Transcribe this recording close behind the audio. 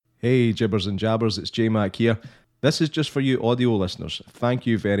Hey, Jibbers and Jabbers, it's J-Mac here. This is just for you audio listeners. Thank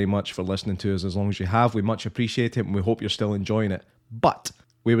you very much for listening to us as long as you have. We much appreciate it and we hope you're still enjoying it. But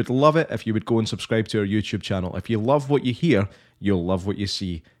we would love it if you would go and subscribe to our YouTube channel. If you love what you hear, you'll love what you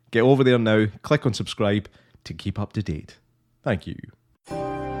see. Get over there now, click on subscribe to keep up to date. Thank you.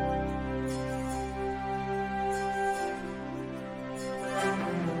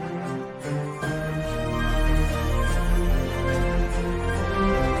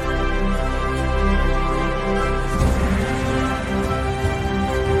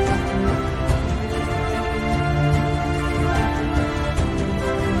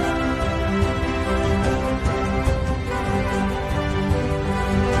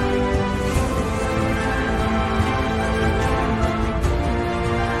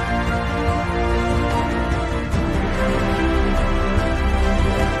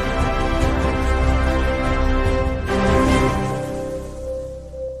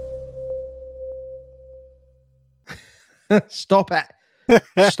 Stop it.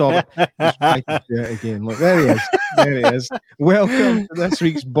 Stop it. He's trying to do it again. Look, there he is. There he is. Welcome to this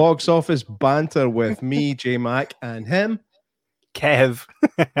week's box office banter with me, J-Mac, and him, Kev.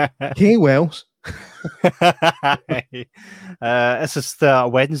 K. Wells. This is the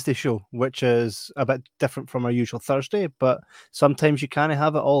Wednesday show, which is a bit different from our usual Thursday, but sometimes you can't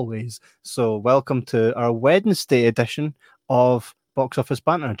have it always. So welcome to our Wednesday edition of Box Office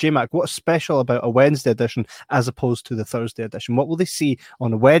Banter. J-Mac, what's special about a Wednesday edition as opposed to the Thursday edition? What will they see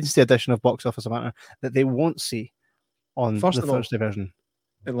on the Wednesday edition of Box Office Banter that they won't see on the Thursday version?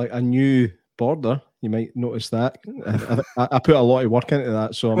 Like a new border, you might notice that. I put a lot of work into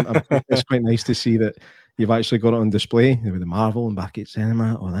that, so it's quite nice to see that you've actually got it on display with the Marvel and Bathgate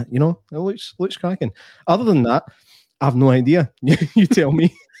Cinema, all that. You know, it looks cracking. Other than that, I've no idea. You tell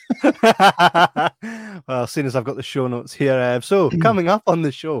me. Well, seeing as I've got the show notes here, so coming up on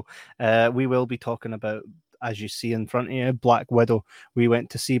the show, we will be talking about, as you see in front of you, Black Widow. We went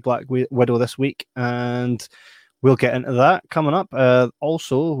to see Black Widow this week, and we'll get into that coming up.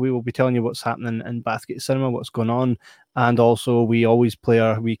 Also, we will be telling you what's happening in Bathgate Cinema, what's going on, and also we always play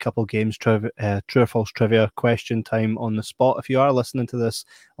our wee couple games, true or false trivia question time on the spot. If you are listening to this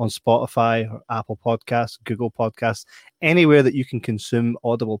on Spotify or Apple Podcasts, Google Podcasts, anywhere that you can consume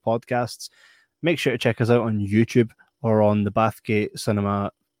audible podcasts, make sure to check us out on YouTube or on the Bathgate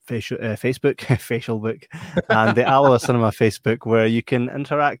Cinema Facebook book and the Aloha Cinema Facebook, where you can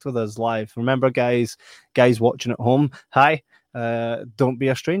interact with us live. Remember, guys watching at home, hi. Don't be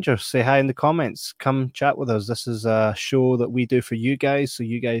a stranger. Say hi in the comments. Come chat with us. This is a show that we do for you guys, so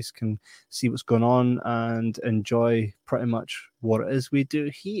you guys can see what's going on and enjoy pretty much what it is we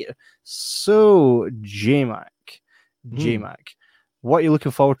do here. So, J-Mac, what are you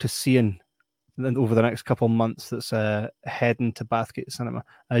looking forward to seeing over the next couple of months that's heading to Bathgate Cinema?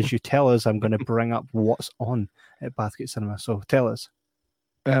 As you tell us, I'm going to bring up what's on at Bathgate Cinema. So tell us.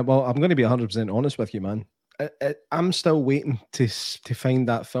 Well, I'm going to be 100% honest with you, man. I'm still waiting to find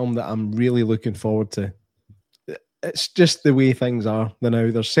that film that I'm really looking forward to. It's just the way things are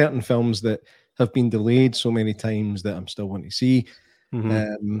now. There's certain films that have been delayed so many times that I'm still wanting to see.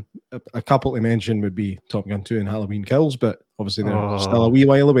 Mm-hmm. A couple to mention would be Top Gun 2 and Halloween Kills, but obviously they're still a wee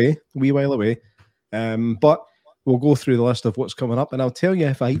while away. But we'll go through the list of what's coming up, and I'll tell you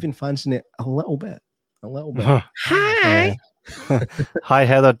if I even fancy it a little bit. Hi. Hi,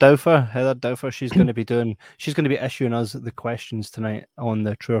 Heather Douffer. She's going to be issuing us the questions tonight on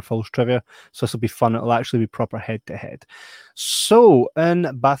the true or false trivia. So this will be fun. It'll actually be proper head to head. So in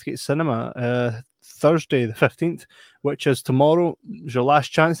Bathgate Cinema, Thursday the 15th, which is tomorrow, is your last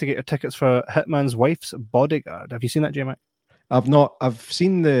chance to get your tickets for Hitman's Wife's Bodyguard. Have you seen that, J-Mac? I've not. I've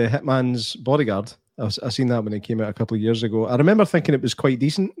seen the Hitman's Bodyguard. I've seen that when it came out a couple of years ago. I remember thinking it was quite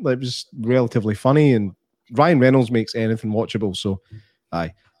decent. It was relatively funny, and Ryan Reynolds makes anything watchable. So,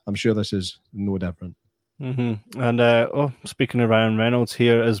 I'm sure this is no different. Mm-hmm. And speaking of Ryan Reynolds,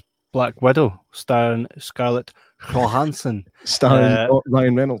 here is Black Widow, starring Scarlett Johansson. Starring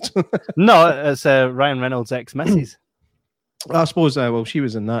Ryan Reynolds. No, it's Ryan Reynolds' ex-missus. I suppose, well, she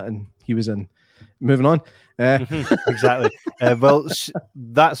was in that and he was in. Moving on. Exactly. Well,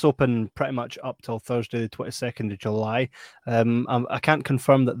 that's open pretty much up till Thursday, the 22nd of July. I can't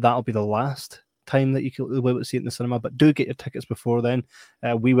confirm that that'll be the last time that you can be able to see it in the cinema, but do get your tickets before then.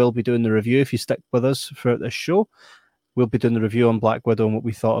 We will be doing the review if you stick with us throughout this show. We'll be doing the review on Black Widow and what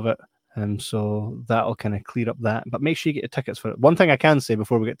we thought of it. So that'll kind of clear up that. But make sure you get your tickets for it. One thing I can say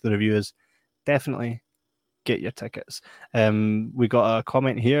before we get to the review is definitely get your tickets. We got a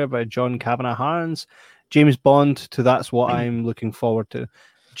comment here by John Kavanagh Harns. James Bond to That's What I'm Looking Forward to.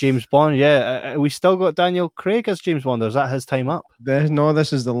 James Bond, yeah. We still got Daniel Craig as James Bond. Or is that his time up? No,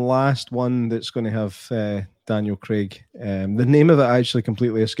 this is the last one that's going to have Daniel Craig. The name of it actually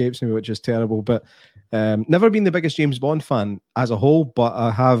completely escapes me, which is terrible. But never been the biggest James Bond fan as a whole, but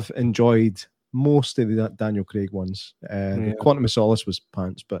I have enjoyed most of the Daniel Craig ones. The Quantum of Solace was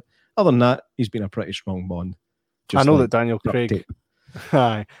pants, but other than that, he's been a pretty strong Bond. I know that Daniel Craig.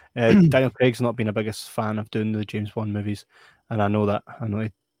 Daniel Craig's not been a biggest fan of doing the James Bond movies, and I know that. I know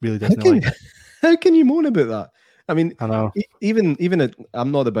he really doesn't like it. How can you moan about that? I mean, I know. Even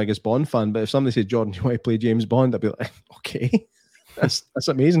I'm not the biggest Bond fan, but if somebody said, "Jordan, you want to play James Bond?" I'd be like, "Okay, that's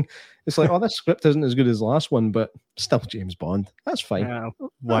amazing." It's like, oh, this script isn't as good as the last one, but still James Bond. That's fine.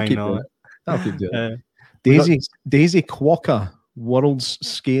 Why not? I'll keep doing it. Daisy Quokka, world's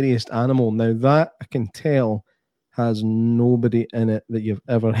scariest animal. Now that I can tell has nobody in it that you've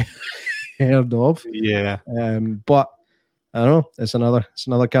ever heard of. Yeah. But I don't know. It's another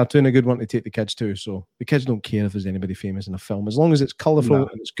cartoon, a good one to take the kids to. So the kids don't care if there's anybody famous in a film. As long as it's colourful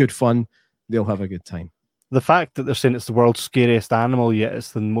and it's good fun, they'll have a good time. The fact that they're saying it's the world's scariest animal, yet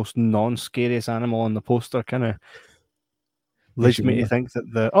it's the most non-scariest animal on the poster kind of leads me to think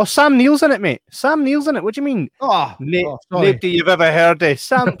that Sam Neill's in it, mate. Sam Neill's in it. What do you mean? Nobody you've ever heard of.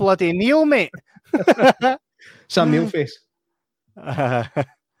 Sam bloody Neill, mate. Sam Neill face. One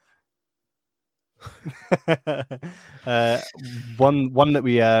that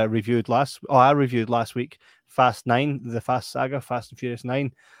we reviewed I reviewed last week, Fast 9, the Fast Saga, Fast and Furious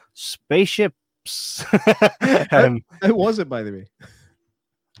 9, spaceships. How was it, by the way?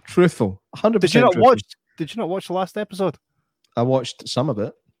 Truthful, 100%. Did you not watch the last episode? I watched some of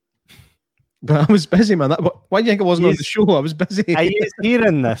it, but I was busy, man. Why do you think I wasn't on the show? I was busy. He's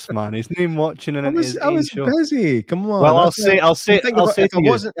hearing this, man. He's not watching it. I was busy. Come on. Well, I'll say.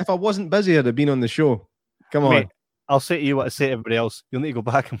 If I wasn't busy, I'd have been on the show. Come on. Mate, I'll say to you what I say to everybody else. You'll need to go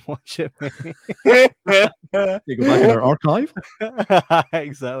back and watch it. You go back in our archive.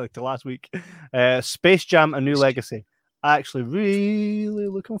 Exactly, to last week. Space Jam: A New Legacy. Actually, really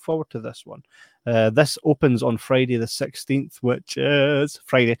looking forward to this one. This opens on Friday the 16th, which is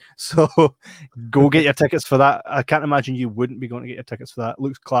Friday. So go get your tickets for that. I can't imagine you wouldn't be going to get your tickets for that.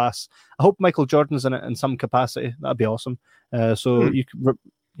 Looks class. I hope Michael Jordan's in it in some capacity. That'd be awesome. You can,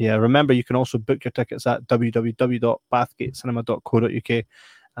 remember you can also book your tickets at www.bathgatecinema.co.uk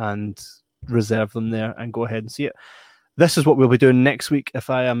and reserve them there and go ahead and see it. This is what we'll be doing next week, if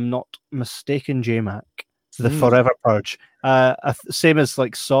I am not mistaken, J-Mac. The Forever Purge. Same as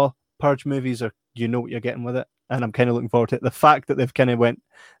like Saw Purge movies, or you know what you're getting with it, and I'm kind of looking forward to it. The fact that they've kind of went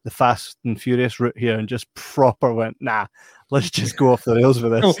the Fast and Furious route here and just proper went, nah, let's just go off the rails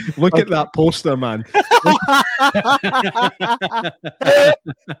with this. Oh, look at that poster, man.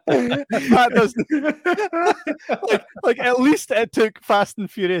 That doesn't like at least it took Fast and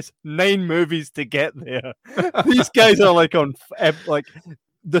Furious 9 movies to get there. These guys are like on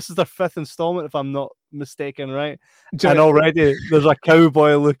this is their 5th installment, if I'm not mistaken, right? And already there's a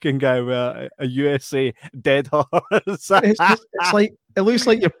cowboy-looking guy with a USA dead horse. It's like it looks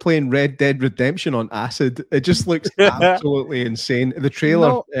like you're playing Red Dead Redemption on acid. It just looks absolutely insane. The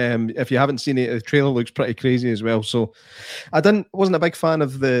trailer, if you haven't seen it, the trailer looks pretty crazy as well. So I wasn't a big fan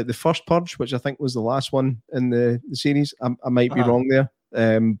of the first Purge, which I think was the last one in the series. I might be wrong there.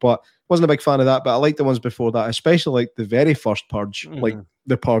 But wasn't a big fan of that, but I liked the ones before that, especially like the very first Purge, like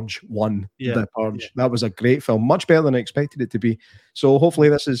The Purge 1. The Purge. That was a great film, much better than I expected it to be. So hopefully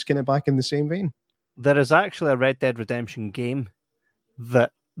this is kind of back in the same vein. There is actually a Red Dead Redemption game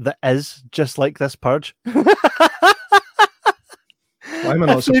that is just like this Purge. Why am I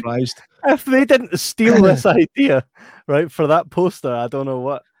not surprised? If they didn't steal this idea, right, for that poster, I don't know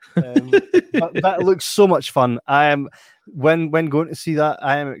what. That looks so much fun. I am when going to see that,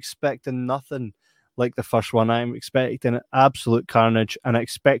 I am expecting nothing like the first one. I am expecting absolute carnage, and I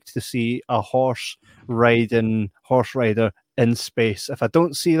expect to see a horse rider in space. If I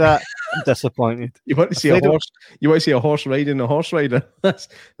don't see that, I'm disappointed. You want to see a horse? You want to see a horse riding a horse rider? That's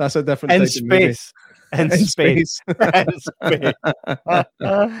a different in type space. Of movie. In space. In space.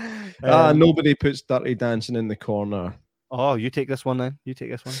 Nobody puts Dirty Dancing in the corner. Oh, you take this one then. You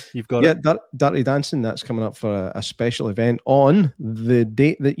take this one. You've got it. Yeah, Dirty Dancing, that's coming up for a special event on the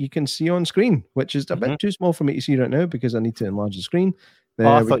date that you can see on screen, which is a bit too small for me to see right now because I need to enlarge the screen.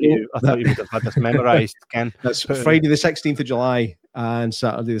 I thought you would have had this memorized, Ken. That's Friday the 16th of July and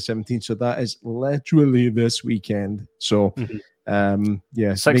Saturday the 17th. So that is literally this weekend. So,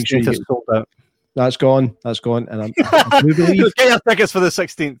 16th is sold out. That's gone. And I do believe... Get your tickets for the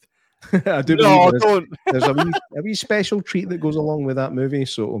 16th. I do believe there's a wee special treat that goes along with that movie,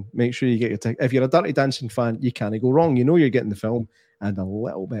 so make sure you get your ticket. If you're a Dirty Dancing fan, you can't go wrong. You know you're getting the film, and a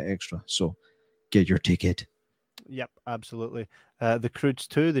little bit extra. So get your ticket. Yep, absolutely. The Croods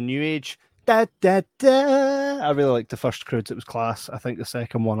 2, the New Age. Da, da, da. I really liked the first Croods. It was class. I think the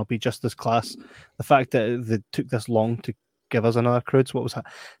second one will be just as class. The fact that they took this long to give us another Croods, what was that?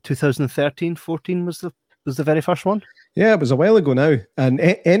 2013, 14 was the very first one? Yeah, it was a while ago now. And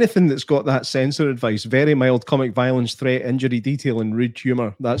anything that's got that censor advice, very mild comic violence, threat, injury, detail, and rude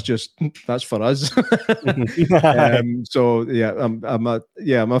humor, that's for us. So yeah,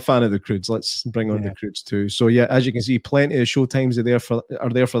 I'm a fan of the Croods. Let's bring on the Croods too. So yeah, as you can see, plenty of showtimes are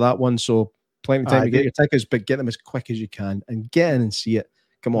there for that one. So plenty of time to get your tickets, but get them as quick as you can and get in and see it.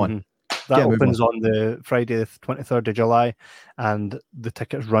 Come on. That opens on the Friday, the 23rd of July, and the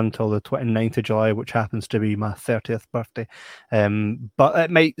tickets run till the 29th of July, which happens to be my 30th birthday. But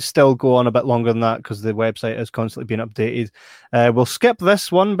it might still go on a bit longer than that because the website is constantly being updated. We'll skip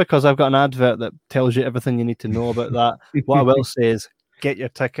this one because I've got an advert that tells you everything you need to know about that. What I will say is get your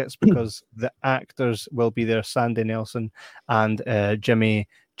tickets because the actors will be there, Sandy Nelson and Jimmy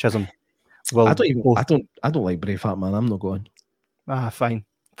Chisholm. I don't like Braveheart, man. I'm not going. Fine.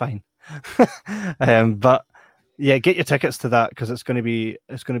 But yeah, get your tickets to that because it's going to be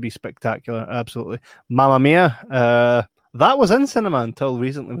spectacular. Absolutely. Mamma Mia, that was in cinema until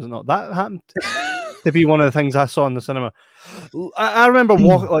recently, was it not? That happened to be one of the things I saw in the cinema. I remember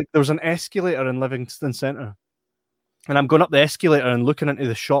walking, there was an escalator in Livingston Centre, and I'm going up the escalator and looking into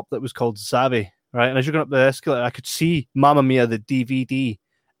the shop that was called Zabi, right? And as you're going up the escalator, I could see Mamma Mia, the DVD,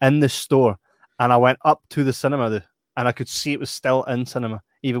 in the store, and I went up to the cinema, and I could see it was still in cinema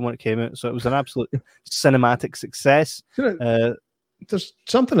even when it came out. So it was an absolute cinematic success. There's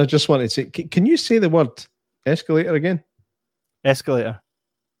something I just wanted to say. Can you say the word escalator again? Escalator.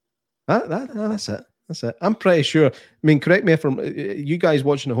 That's it. That's it. I'm pretty sure. I mean, correct me if I'm. You guys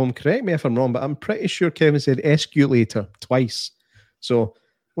watching at home, correct me if I'm wrong, but I'm pretty sure Kevin said escalator twice. So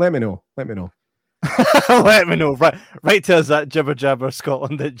let me know. Let me know. Let me know. Write to us at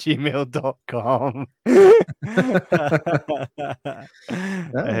jibberjabberscotland@gmail.com.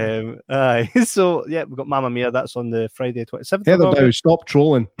 So yeah, we've got Mamma Mia. That's on the Friday 27th. Heather Dow, stop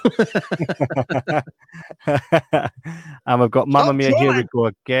trolling. And we've got Mamma Mia. Here we go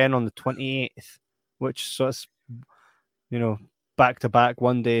again on the 28th, which so it's back to back,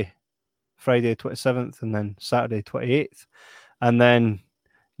 one day, Friday 27th, and then Saturday 28th, and then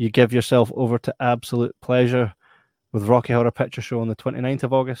you give yourself over to absolute pleasure with Rocky Horror Picture Show on the 29th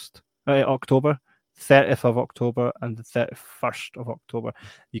of October, 30th of October, and the 31st of October.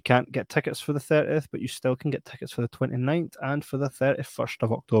 You can't get tickets for the 30th, but you still can get tickets for the 29th and for the 31st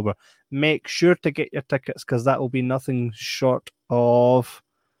of October. Make sure to get your tickets because that will be nothing short of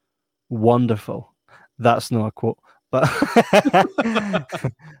wonderful. That's not a quote, but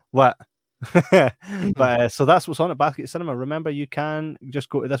what? But so that's what's on at Bathgate Cinema. Remember, you can just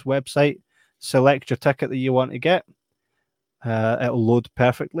go to this website, select your ticket that you want to get. It'll load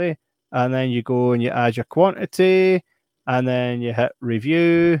perfectly, and then you go and you add your quantity, and then you hit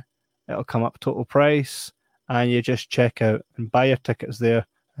review. It'll come up total price, and you just check out and buy your tickets there.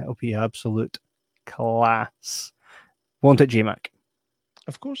 It'll be absolute class. Won't it, GMAC?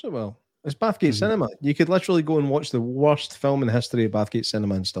 Of course it will. It's Bathgate Cinema. You could literally go and watch the worst film in the history of Bathgate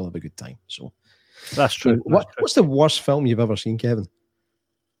Cinema and still have a good time. So that's true. What's the worst film you've ever seen, Kevin?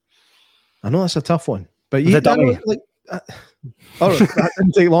 I know that's a tough one, but you all right, that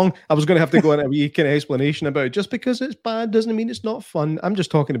didn't take long. I was going to have to go into a wee kind of explanation about it. Just because it's bad doesn't mean it's not fun. I'm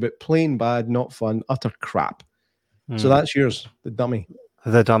just talking about plain bad, not fun, utter crap. So that's yours, The Dummy.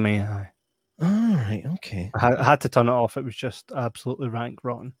 The Dummy. All right, okay. I had to turn it off. It was just absolutely rank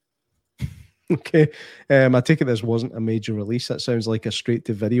rotten. Okay. I take it this wasn't a major release. That sounds like a straight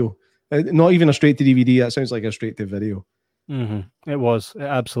to video. Not even a straight to DVD. That sounds like a straight to video. It was. It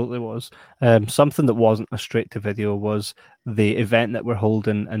absolutely was. Something that wasn't a straight to video was the event that we're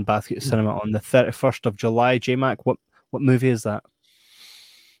holding in Bathgate Cinema on the 31st of July. J-Mac, what movie is that?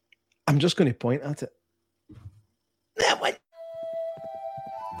 I'm just going to point at it. That one.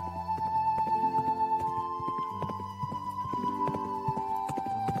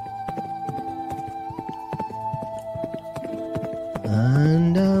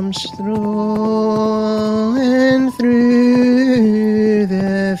 And I'm strolling through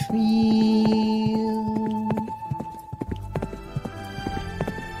the field.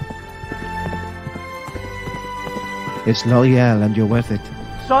 It's L'Oreal and you're worth it.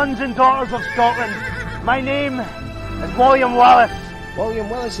 Sons and daughters of Scotland, my name is William Wallace. William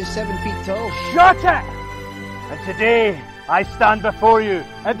Wallace is 7 feet tall. Shut it! And today I stand before you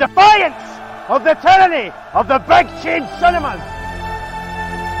in defiance of the tyranny of the big chain cinemas.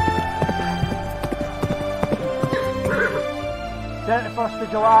 31st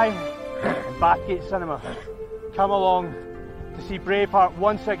of July in Bathgate Cinema. Come along to see Braveheart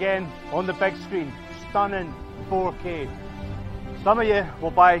once again on the big screen. Stunning 4K. Some of you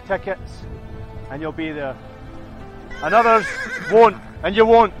will buy tickets and you'll be there. And others won't, and you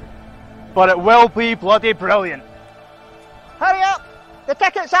won't. But it will be bloody brilliant. Hurry up! The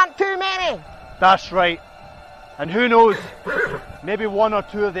tickets aren't too many! That's right. And who knows, maybe one or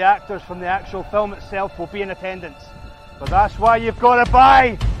two of the actors from the actual film itself will be in attendance. But that's why you've got to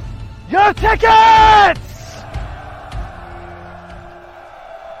buy your tickets!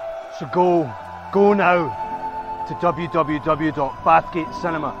 So go now to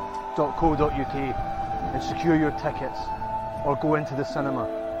www.bathgatecinema.co.uk and secure your tickets, or go into the cinema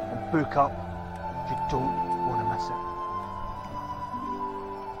and book up. You don't want to miss it.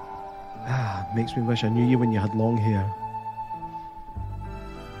 Makes me wish I knew you when you had long hair.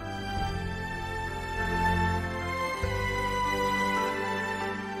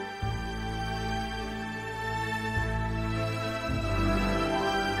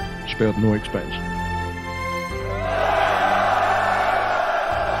 Spared no expense.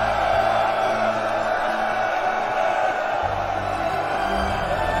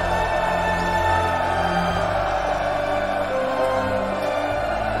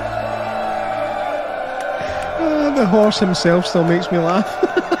 The horse himself still makes me laugh.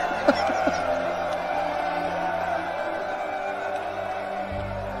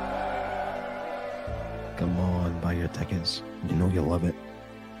 Come on, buy your tickets. You know you'll love it.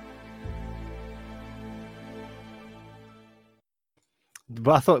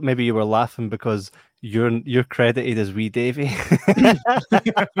 But I thought maybe you were laughing because you're credited as Wee Davy. There's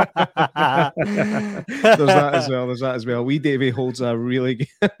that as well. Wee Davy holds a really,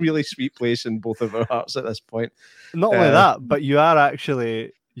 really sweet place in both of our hearts at this point. Not only that, but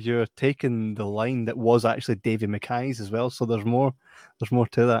you're taking the line that was actually Davy Mackay's as well. So there's more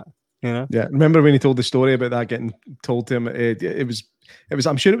to that, you know? Yeah. Remember when he told the story about that getting told to him? It was.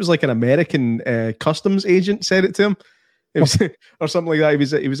 I'm sure it was like an American customs agent said it to him. It was, or something like that.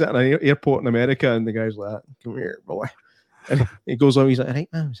 He was at an airport in America, and the guy's like, "Come here, boy." And he goes on. He's like, "Right,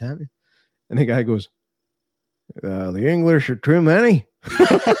 man, what's happening?" And the guy goes, "The English are too many."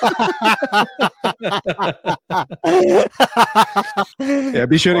 Yeah,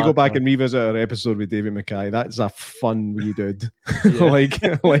 be sure to go back and revisit our episode with David Mackay. That's a fun wee dude. Yeah. like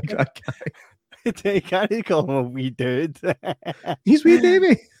that guy. You can't call him a wee dude. He's wee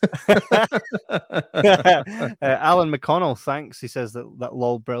Davy. Alan McConnell, thanks. He says that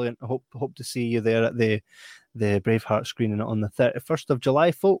lol, brilliant. I hope to see you there at the Braveheart screening on the 31st of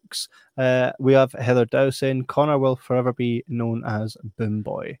July, folks. We have Heather Dow saying Connor will forever be known as Boom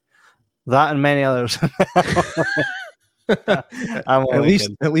Boy. That and many others.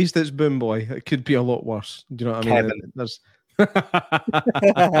 At least it's Boom Boy. It could be a lot worse. Do you know what I mean? There's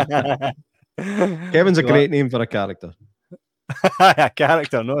Kevin's a great name for a character. A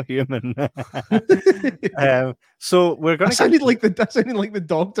character, not human. So we're going to. That sounded like the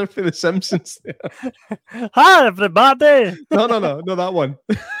doctor for The Simpsons. Hi, everybody. No, that one.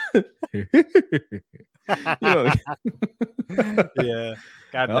 Yeah.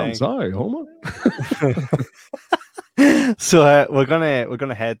 I'm sorry, Homer. So we're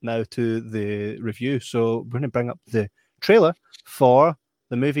gonna head now to the review. So we're gonna bring up the trailer for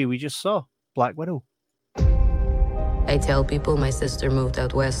the movie we just saw, Black Widow. I tell people my sister moved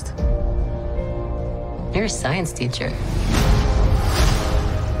out west. You're a science teacher.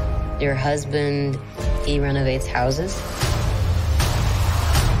 Your husband, he renovates houses.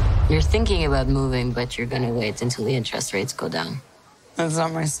 You're thinking about moving, but you're gonna wait until the interest rates go down. That's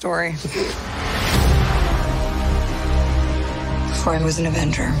not my story. Before I was an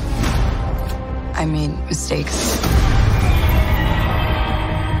Avenger, I made mistakes.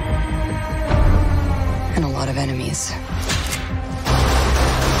 And a lot of enemies.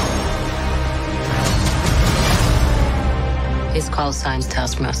 His call sign's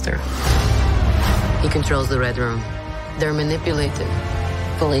Taskmaster. He controls the Red Room. They're manipulated,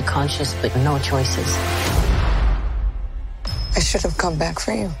 fully conscious, but no choices. I should have come back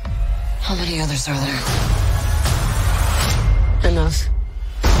for you. How many others are there? Enough.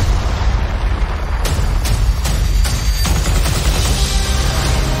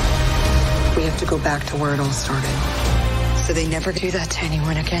 We have to go back to where it all started. So they never do that to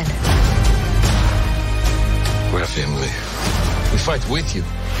anyone again. We're a family. We fight with you.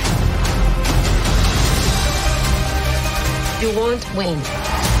 You won't win.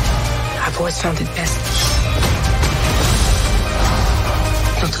 I've always found it best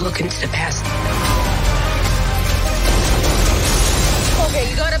not to look into the past. Okay,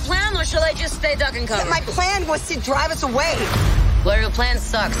 you got a plan, or shall I just stay duck and cover? My plan was to drive us away. Well, your plan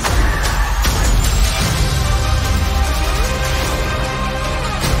sucks.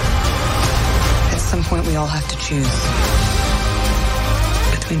 At some point, we all have to choose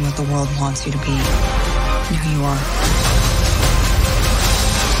between what the world wants you to be and who you are.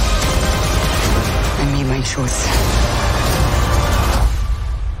 I made my choice.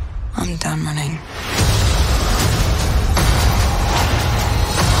 I'm done running.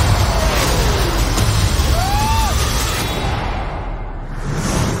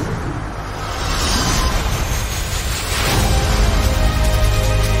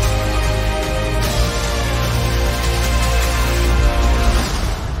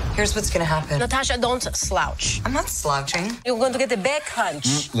 Here's what's gonna happen. Natasha, don't slouch. I'm not slouching. You're going to get a back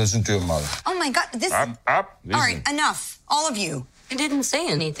hunch. Listen to your mother. Oh my God, this... Up. All Listen. right, enough. All of you. I didn't say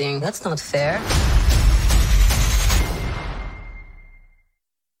anything. That's not fair.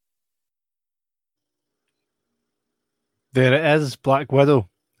 There it is, Black Widow.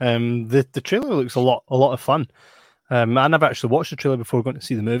 The trailer looks a lot of fun. I never actually watched the trailer before going to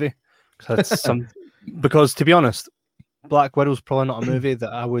see the movie. Because to be honest, Black Widow's probably not a movie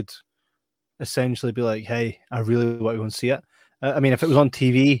that I would essentially be like, hey, I really want to go and see it. I mean, if it was on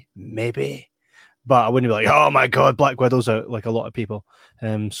TV, maybe. But I wouldn't be like, oh my God, Black Widow's out like a lot of people.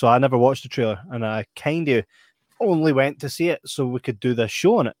 So I never watched the trailer, and I kind of only went to see it so we could do this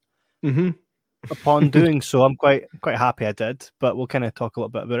show on it. Mm-hmm. Upon doing so, I'm quite happy I did, but we'll kind of talk a little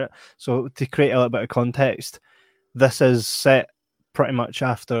bit about it. So to create a little bit of context, this is set pretty much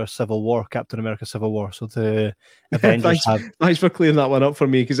after Civil War, Captain America Civil War. So the Avengers thanks for clearing that one up for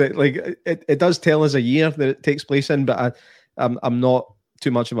me, because it does tell us a year that it takes place in, but I'm not too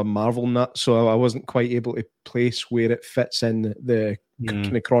much of a Marvel nut, so I wasn't quite able to place where it fits in the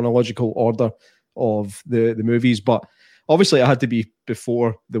kind of chronological order of the movies. But obviously, it had to be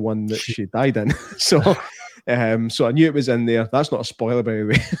before the one that she died in. So I knew it was in there. That's not a spoiler, by the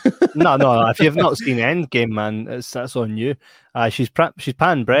way. No. If you've not seen Endgame, man, that's on you. She's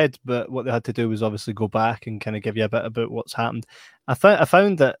pan bread, but what they had to do was obviously go back and kind of give you a bit about what's happened. I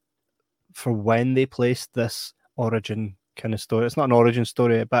found that for when they placed this origin kind of story, it's not an origin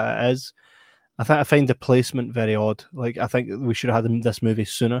story, but it is. I find the placement very odd. Like, I think we should have had this movie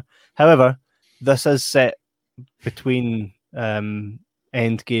sooner. However, this is set between Endgame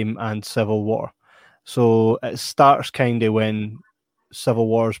and Civil War. So it starts kind of when Civil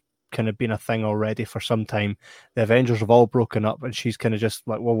War's kind of been a thing already for some time. The Avengers have all broken up, and she's kind of just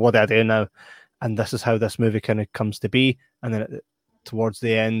like, well, what do I do now? And this is how this movie kind of comes to be. And then towards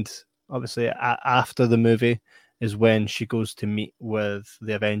the end, obviously after the movie, is when she goes to meet with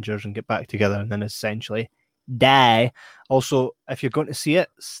the Avengers and get back together, and then essentially die. Also, if you're going to see it,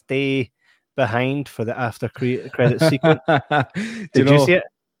 stay behind for the after credit sequence. Did you see it?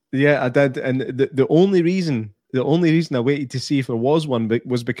 Yeah, I did. And the only reason I waited to see if there was one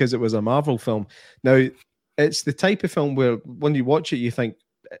was because it was a Marvel film. Now, it's the type of film where when you watch it, you think,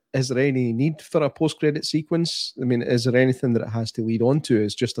 is there any need for a post-credit sequence? I mean, is there anything that it has to lead on to?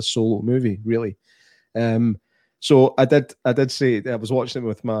 It's just a solo movie, really. So I did say, I was watching it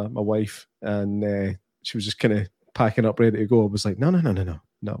with my wife, and she was just kind of packing up, ready to go. I was like, no,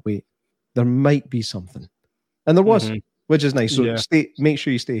 wait. There might be something. And there was, which is nice. So make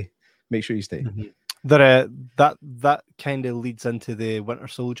sure you stay. Mm-hmm. That kind of leads into the Winter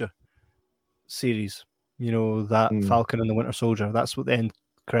Soldier series. You know, that Falcon and the Winter Soldier. That's what the end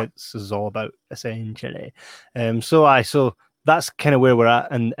credits is all about, essentially. So that's kind of where we're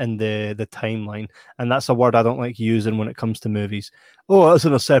at in the timeline. And that's a word I don't like using when it comes to movies. Oh, it's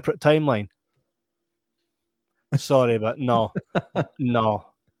in a separate timeline. Sorry, but no. No.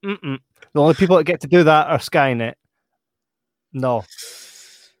 Mm-mm. The only people that get to do that are Skynet. No.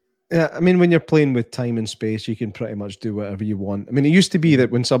 Yeah, I mean, when you're playing with time and space, you can pretty much do whatever you want. I mean, it used to be that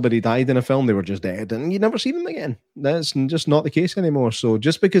when somebody died in a film, they were just dead and you never see them again. That's just not the case anymore. So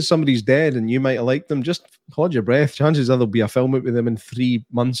just because somebody's dead and you might have liked them, just hold your breath. Chances are there'll be a film out with them in 3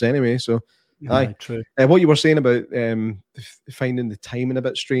 months anyway. So, aye. True. What you were saying about finding the timing a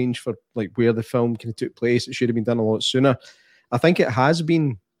bit strange for like where the film kind of took place, it should have been done a lot sooner. I think it has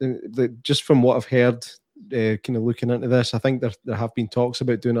been, just from what I've heard, kind of looking into this, I think there have been talks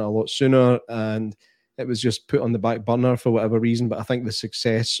about doing it a lot sooner, and it was just put on the back burner for whatever reason. But I think the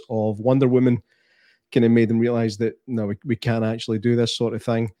success of Wonder Woman kind of made them realize that no, we can actually do this sort of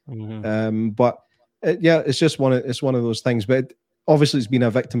thing. It's just one of those things. But obviously, it's been a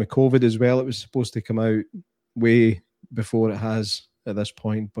victim of COVID as well. It was supposed to come out way before it has at this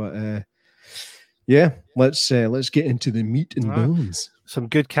point. But let's get into the meat and bones. Some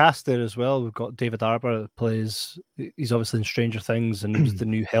good cast there as well. We've got David Harbour that plays, he's obviously in Stranger Things, and he was the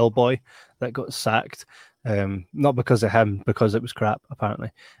new Hellboy that got sacked. Not because of him, because it was crap,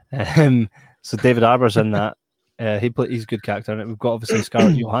 apparently. So David Harbour's in that. He's a good character in it. We've got obviously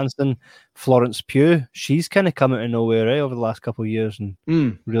Scarlett Johansson, Florence Pugh. She's kind of come out of nowhere over the last couple of years and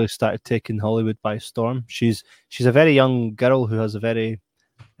really started taking Hollywood by storm. She's a very young girl who has a very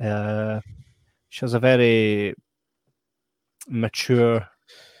mature.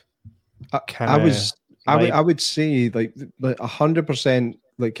 I would say like 100%,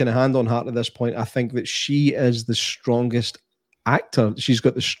 like kind of hand on heart at this point. I think that she is the strongest actor. She's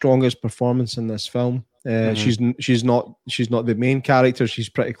got the strongest performance in this film. She's not the main character. She's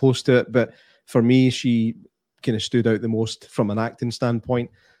pretty close to it, but for me, she kind of stood out the most from an acting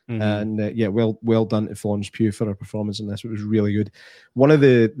standpoint. And well done to Florence Pugh for her performance in this. It was really good. One of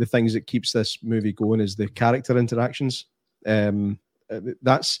the things that keeps this movie going is the character interactions. It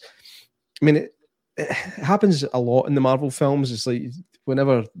happens a lot in the Marvel films. It's like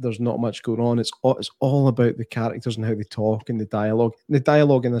whenever there's not much going on, it's all about the characters and how they talk and the dialogue. And the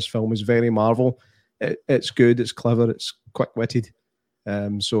dialogue in this film is very Marvel. It's good, it's clever, it's quick-witted.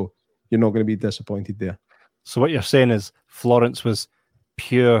 So you're not going to be disappointed there. So what you're saying is Florence was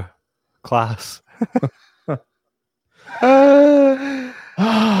pure class.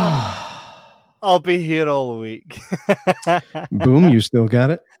 I'll be here all week. Boom, you still got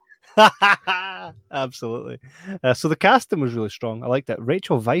it. Absolutely. So the casting was really strong. I liked it.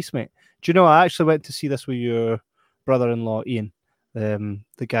 Rachel Weisz, mate. Do you know I actually went to see this with your brother-in-law Ian,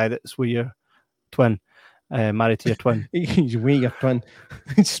 the guy that's with your twin, married to your twin. He's with your twin.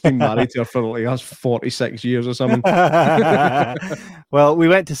 He's been married to her for like last 46 years or something. Well, we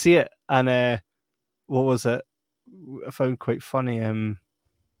went to see it, and what was it? I found quite funny.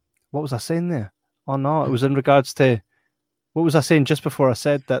 What was I saying there? Oh no, it was in regards to. What was I saying just before I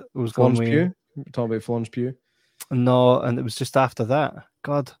said that it was Florence Pugh? We're talking about Florence Pugh? No, and it was just after that.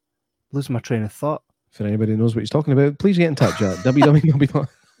 God, losing my train of thought. If anybody knows what he's talking about, please get in touch at www.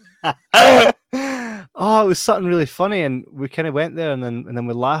 Oh, it was something really funny, and we kind of went there, and then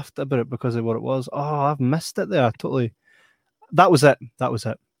we laughed about it because of what it was. Oh, I've missed it there. Totally. That was it. We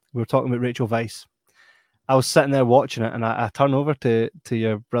were talking about Rachel Weisz. I was sitting there watching it, and I turn over to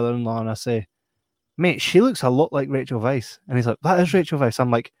your brother-in-law, and I say, mate, she looks a lot like Rachel Weisz. And he's like, that is Rachel Weisz.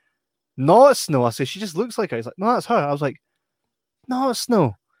 I'm like, no, it's no. I say, she just looks like her. He's like, no, that's her. I was like, no, it's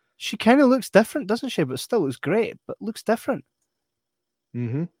no. She kind of looks different, doesn't she? But still looks great, but looks different.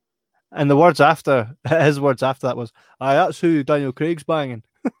 Mm-hmm. And his words after that was, that's who Daniel Craig's banging.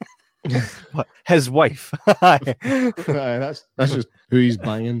 His wife. That's just who he's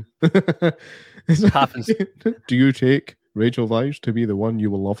banging. It happens. Do you take Rachel Weisz to be the one you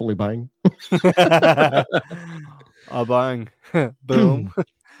will lawfully bang? A bang. Boom.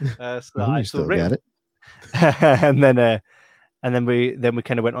 You still get it. And then we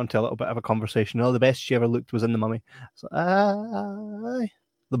kind of went on to a little bit of a conversation. Oh, the best she ever looked was in The Mummy. So,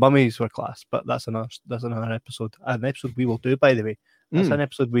 The Mummies were class, but that's another episode. An episode we will do, by the way. That's an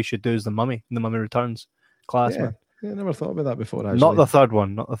episode we should do is The Mummy. The Mummy Returns. Class, man. Yeah, I never thought about that before. Actually. Not the third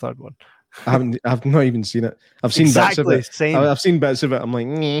one. I've not even seen it. I've seen bits of it. Same. I've seen bits of it. I'm like,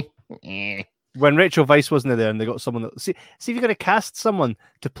 When Rachel Weisz wasn't there, and they got someone that see if you're going to cast someone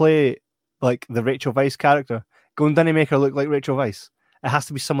to play like the Rachel Weisz character, go and make her look like Rachel Weisz. It has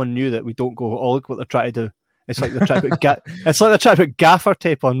to be someone new that we don't go, oh, look what they're trying to do. It's like they're trying to put gaffer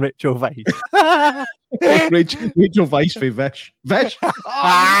tape on Rachel Weisz. Rachel Weisz for Vish. Vish.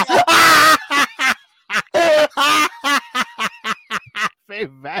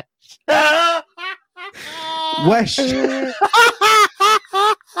 Wish.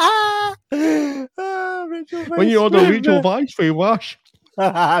 When you order Rachel Weisz for Wish.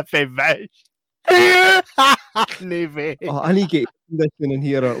 Oh, I need to get this in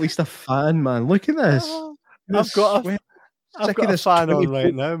here, or at least a fan, man. Look at this. I've got a fan on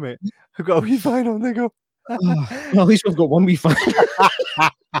right now, mate. I've got a wee fan on. They go. Well, at least we've got one wee fan.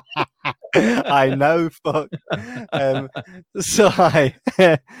 I know, fuck.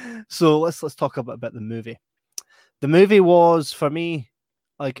 So let's talk about the movie. The movie was for me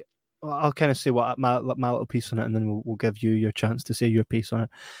like I'll kind of say what my little piece on it, and then we'll give you your chance to say your piece on it.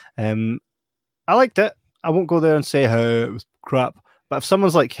 I liked it. I won't go there and say how it was crap. But if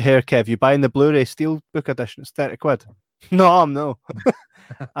someone's like, "Here, Kev, you buying the Blu-ray Steelbook edition? It's 30 quid." No, I'm no.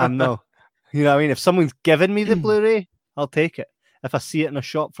 I'm no. You know what I mean? If someone's giving me the Blu-ray, I'll take it. If I see it in a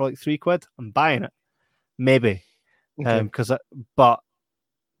shop for like 3 quid, I'm buying it. Maybe. But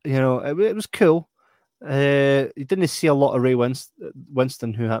you know, it was cool. You didn't see a lot of Ray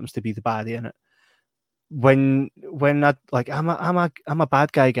Winston, who happens to be the baddie in it. When I'm a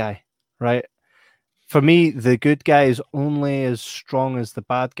bad guy, right? For me, the good guy is only as strong as the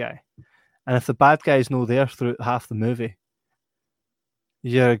bad guy. and if the bad guy's no there through half the movie,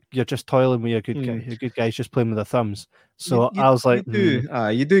 you're just toiling with your good guy. Your good guy's just playing with the thumbs. So I was like,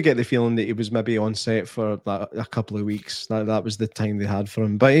 you do get the feeling that he was maybe on set for like a couple of weeks. That was the time they had for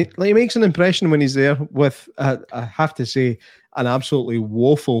him. But he makes an impression when he's there with, I have to say, an absolutely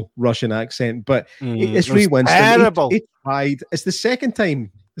woeful Russian accent. But it's Ray Winston. Terrible. He tried. It's the second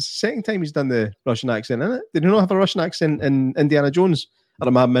time. It's the second time he's done the Russian accent, isn't it? Did he not have a Russian accent in Indiana Jones? Or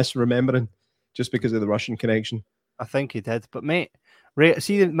am I misremembering just because of the Russian connection? I think he did. But mate, Ray,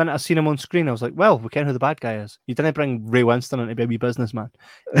 see the minute I seen him on screen, I was like, well, we can't know who the bad guy is. You didn't bring Ray Winston in to be a wee businessman.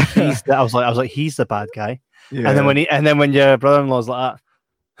 I was like, he's the bad guy. Yeah. And then when your brother-in-law's like that,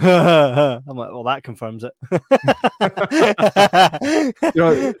 I'm like, well, that confirms it.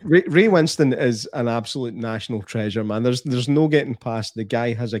 Ray Winston is an absolute national treasure, man. There's no getting past. The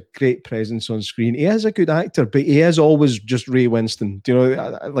guy has a great presence on screen. He is a good actor, but he is always just Ray Winston. Do you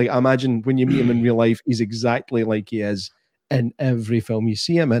know? Like, I imagine when you meet him in real life, he's exactly like he is in every film you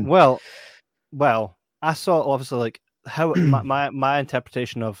see him in. Well, I saw obviously like how my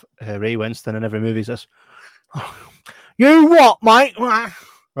interpretation of Ray Winston in every movie is this. You what, mate?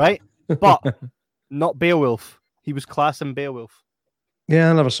 Right? But not Beowulf. He was class in Beowulf. Yeah,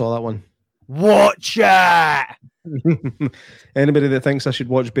 I never saw that one. Watch it! Anybody that thinks I should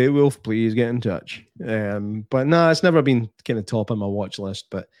watch Beowulf, please get in touch. But no, it's never been kind of top on my watch list.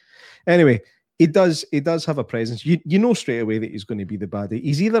 But anyway, he does have a presence. You know straight away that he's going to be the baddie.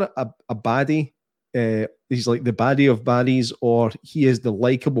 He's either a baddie, he's like the baddie of baddies, or he is the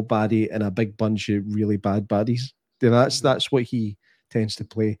likable baddie in a big bunch of really bad baddies. That's what he tends to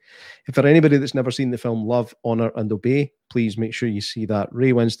play. If for anybody that's never seen the film Love, Honor and Obey, please make sure you see that.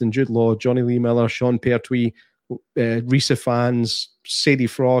 Ray Winston, Jude Law, Johnny Lee Miller, Sean Pertwee, Risa Fans, Sadie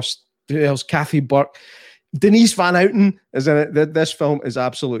Frost, who else? Kathy Burke, Denise Van Outen is in it. This film is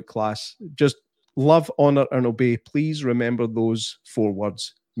absolute class. Just Love, Honor and Obey. Please remember those 4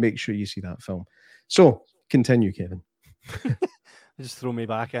 words. Make sure you see that film. So continue, Kevin. Just throw me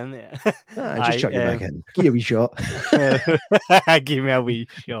back in there. Just chuck you back in. Give you a wee shot. Give me a wee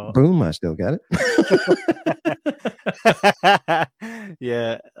shot. Boom, I still get it.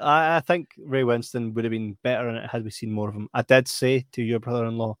 Yeah, I think Ray Winston would have been better in it had we seen more of him. I did say to your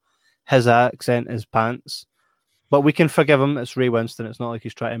brother-in-law, his accent is pants. But we can forgive him. It's Ray Winston. It's not like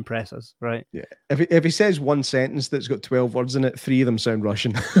he's trying to impress us, right? Yeah. If he says one sentence that's got 12 words in it, 3 of them sound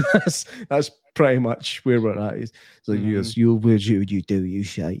Russian. that's pretty much where we're at. It's like, you do, you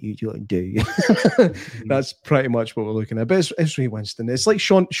say, you don't do. That's pretty much what we're looking at. But it's Ray Winston. It's like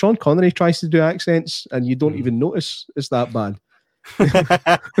Sean Connery tries to do accents, and you don't even notice it's that bad.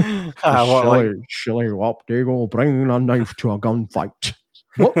 Shall I up there go bring a knife to a gunfight?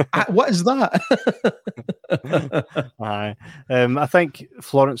 What is that? I think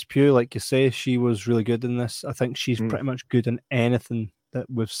Florence Pugh, like you say, she was really good in this. I think she's pretty much good in anything that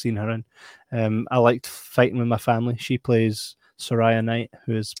we've seen her in. I liked Fighting with My Family. She plays Soraya Knight,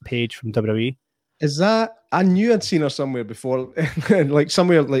 who is Paige from WWE. Is that? I knew I'd seen her somewhere before, like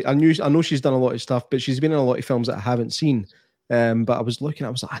somewhere. Like I know she's done a lot of stuff, but she's been in a lot of films that I haven't seen. But I was looking, I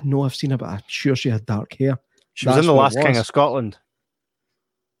was like, I know I've seen her, but I'm sure she had dark hair. She was in The Last King of Scotland.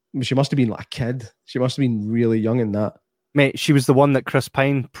 She must have been like a kid. She must have been really young in that. Mate, she was the one that Chris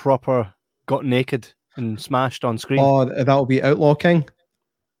Pine proper got naked and smashed on screen. Oh, that'll be Outlaw King.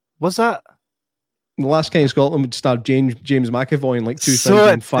 Was that? The Last King of Scotland would star James McAvoy in like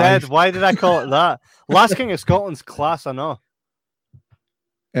 2005. So it did. Why did I call it that? Last King of Scotland's class, I know.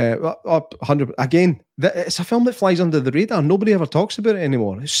 100 again. It's a film that flies under the radar. Nobody ever talks about it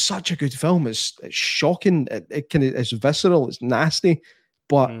anymore. It's such a good film. It's shocking. It's visceral. It's nasty.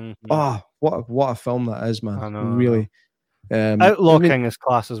 But what a film that is, man! I know, really. Outlaw King is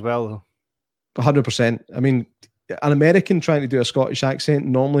class as well, though. 100%. I mean, an American trying to do a Scottish accent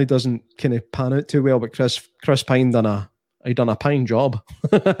normally doesn't kind of pan out too well. But Chris Pine done a pine job.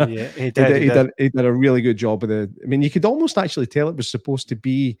 Yeah, he did. He did a really good job with it. I mean, you could almost actually tell it was supposed to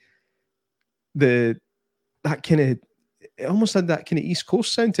be it almost had that kind of East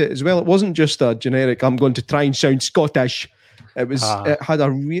Coast sound to it as well. It wasn't just a generic, I'm going to try and sound Scottish. It was. It had a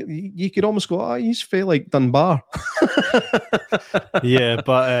really. You could almost go, he's fair like Dunbar. Yeah,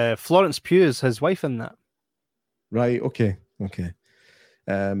 but Florence Pugh is his wife in that. Right. Okay.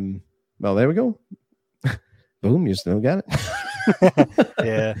 Well, there we go. Boom! You still got it.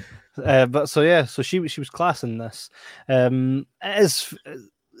 Yeah. So she was class in this. It's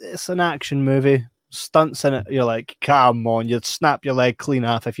an action movie. Stunts in it. You're like, come on! You'd snap your leg clean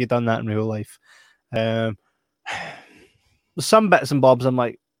off if you'd done that in real life. Some bits and bobs, I'm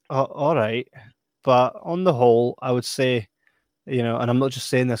like, all right. But on the whole, I would say you know, and I'm not just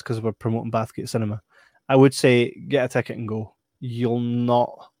saying this because we're promoting Bathgate Cinema. I would say get a ticket and go. You'll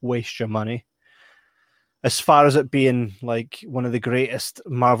not waste your money. As far as it being like one of the greatest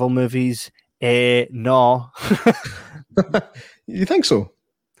Marvel movies, no. You think so?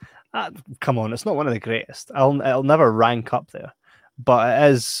 Come on, it's not one of the greatest. It'll never rank up there, but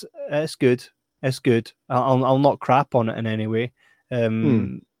it's good. It's good. I'll not crap on it in any way.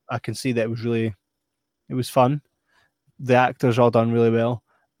 I can see that it was fun. The actors all done really well.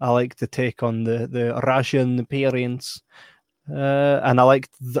 I like the take on the Russian parents, and I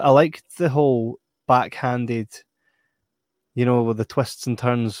liked the whole backhanded, you know, with the twists and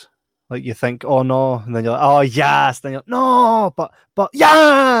turns. Like you think, oh no, and then you're like, oh yes, then you're like, no, but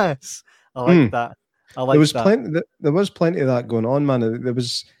yes. I like that. I like that. There was plenty of that going on, man. There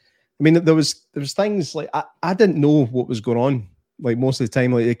was things like I didn't know what was going on. Like most of the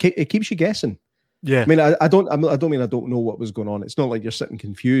time, like it keeps you guessing. Yeah. I mean, I don't mean I don't know what was going on. It's not like you're sitting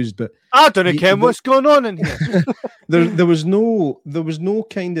confused, but I don't know, Ken, what's going on in here. there was no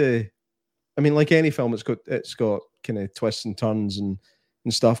kind of, I mean, like any film, it's got kind of twists and turns and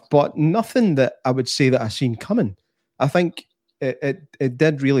stuff, but nothing that I would say that I seen coming. I think it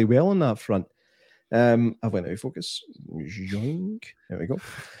did really well on that front. I went out of focus. Yoink. There we go.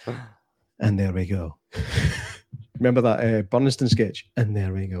 And there we go. Remember that Burniston sketch? And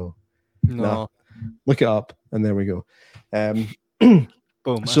there we go. No. Nah, look it up, and there we go. Boom.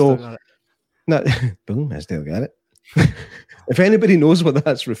 So, boom, I still got it. If anybody knows what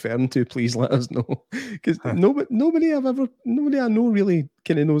that's referring to, please let us know. Because nobody I know really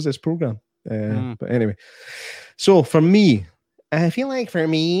kind of knows this program. But anyway, so for me, I feel like for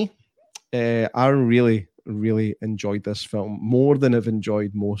me, I really, really enjoyed this film more than I've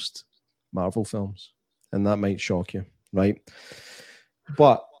enjoyed most Marvel films. And that might shock you, right?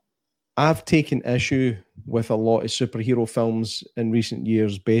 But I've taken issue with a lot of superhero films in recent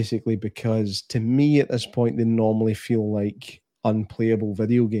years, basically because to me at this point, they normally feel like unplayable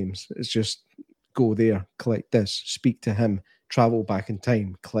video games. It's just go there, collect this, speak to him, travel back in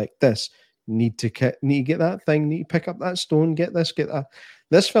time, collect this, need to get that thing, need to pick up that stone, get this, get that.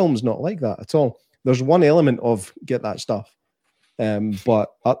 This film's not like that at all. There's one element of get that stuff. But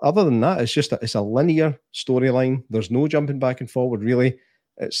other than that, it's a linear storyline. There's no jumping back and forward, really.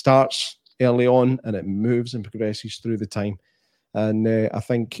 It starts early on and it moves and progresses through the time. And I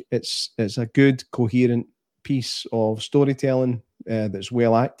think it's a good, coherent piece of storytelling that's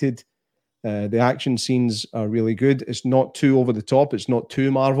well acted. The action scenes are really good. It's not too over the top. It's not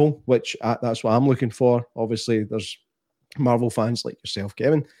too Marvel, which that's what I'm looking for. Obviously, there's Marvel fans like yourself,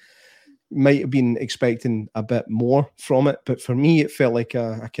 Kevin, might have been expecting a bit more from it. But for me, it felt like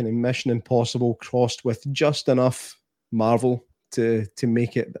a kind of Mission Impossible crossed with just enough Marvel to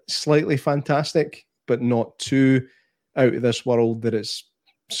make it slightly fantastic, but not too out of this world that it's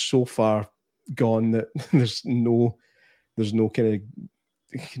so far gone that there's no kind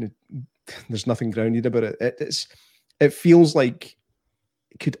of there's nothing grounded about it. It feels like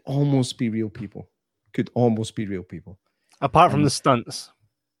it could almost be real people. Apart from the stunts.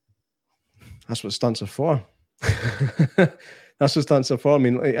 That's what stunts are for. That's what stunts are for. I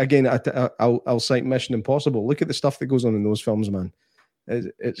mean, again, I'll cite Mission Impossible. Look at the stuff that goes on in those films, man.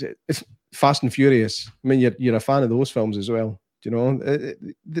 It's Fast and Furious. I mean, you're a fan of those films as well. Do you know?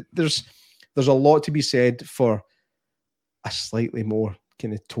 There's a lot to be said for a slightly more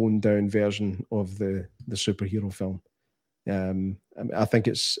kind of toned down version of the superhero film. I think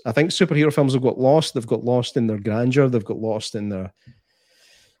superhero films have got lost. They've got lost in their grandeur. They've got lost in their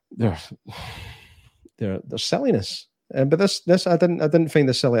silliness. But this I didn't find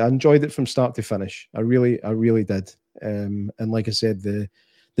this silly. I enjoyed it from start to finish. I really did. And like I said, the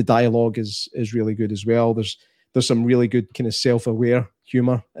dialogue is really good as well. There's some really good kind of self-aware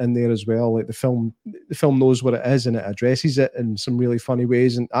humor in there as well. Like the film knows what it is and it addresses it in some really funny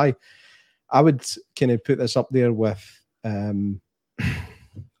ways. And I would kind of put this up there with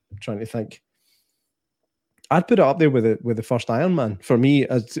trying to think. I'd put it up there with the first Iron Man for me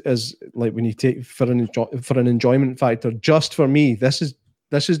as like when you take for an enjoyment factor. Just for me, this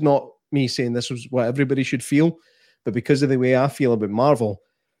is not me saying this is what everybody should feel, but because of the way I feel about Marvel,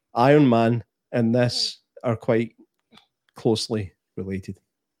 Iron Man and this are quite closely related,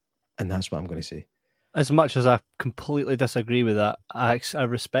 and that's what I'm going to say. As much as I completely disagree with that, I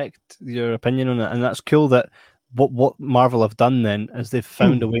respect your opinion on it, and that's cool that what Marvel have done then is they've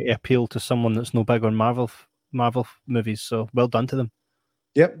found a way to appeal to someone that's no big on Marvel movies. So well done to them.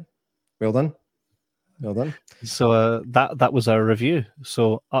 Yep, well done. So that was our review.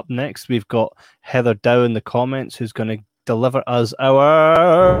 So up next we've got Heather Dow in the comments, who's going to deliver us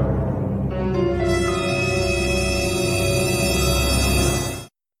our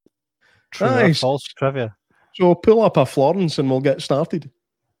True or Nice. false trivia. So pull up a Florence and we'll get started.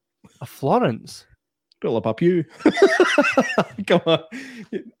 A Florence? Pull up a pew. Come on.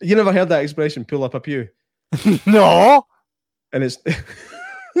 You never heard that expression, pull up a pew? No. And it's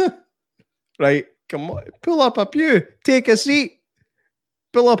right. Come on, pull up a pew. Take a seat.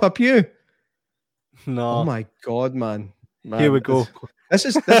 Pull up a pew. No. Oh my God, man. Here we go. This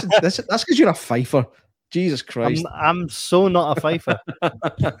is that's because you're a fifer. Jesus Christ. I'm so not a fifer.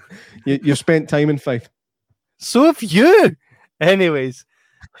 You've spent time in Fife. So have you. Anyways,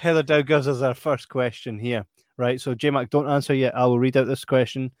 Heather Dow gives us our first question here. Right. So J-Mac, don't answer yet. I will read out this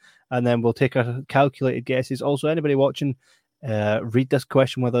question and then we'll take our calculated guesses. Also, anybody watching, read this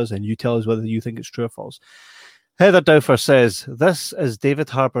question with us and you tell us whether you think it's true or false. Heather Dowfer says, this is David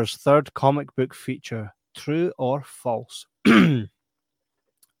Harbour's third comic book feature. True or false? I'm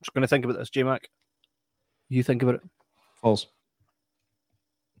just going to think about this, J-Mac. You think about it. False.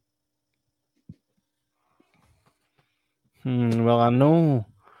 Well, I know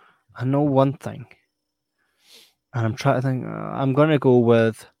one thing. And I'm trying to think. I'm going to go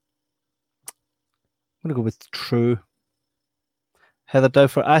with true. Heather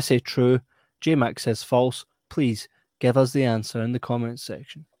Dowfer, I say true. J-Mac says false. Please give us the answer in the comments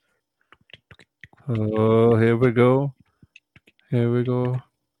section. Oh, here we go. Here we go.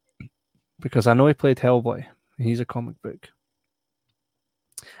 Because I know he played Hellboy. He's a comic book.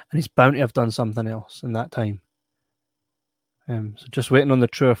 And he's bound to have done something else in that time. So just waiting on the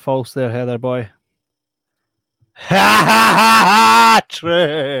true or false there, Heather boy. Ha ha ha ha!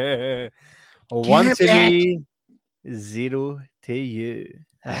 True. 1 to me, 0 to you.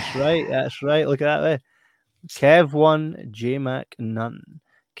 That's right. That's right. Look at that way. Kev 1, J-Mac none.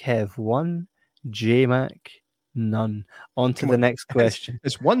 Kev 1, J-Mac none. On to the next question.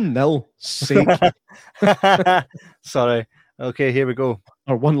 It's 1-0. Sake. Sorry. Okay, here we go.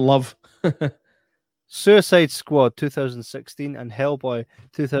 Or 1 love. Suicide Squad 2016 and Hellboy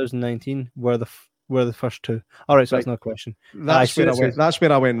 2019 were the first two. All right, so that's no question. That's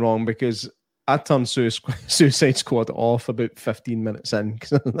where I went wrong because I turned Suicide Squad off about 15 minutes in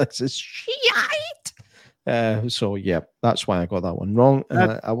because this is shite. So yeah, that's why I got that one wrong.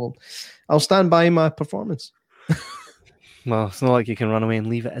 I'll stand by my performance. Well, it's not like you can run away and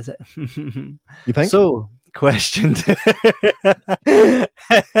leave it, is it? You think? So, question 2.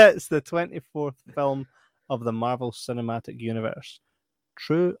 It's the 24th film of the Marvel Cinematic Universe.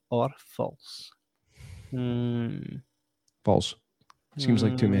 True or false? False. Seems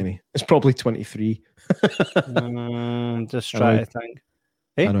like too many. It's probably 23. Just try to think.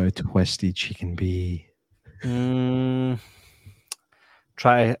 Hey? I know how twisted she can be. I'm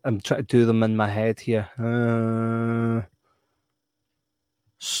trying to do them in my head here.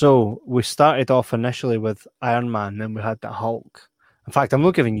 So we started off initially with Iron Man, then we had the Hulk. In fact, I'm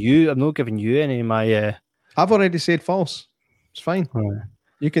not giving you any of my. I've already said false. It's fine. Right.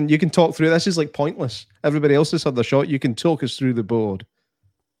 You can talk through. This is like pointless. Everybody else has had their shot. You can talk us through the board.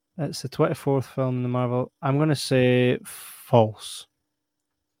 It's the 24th film in the Marvel. I'm going to say false.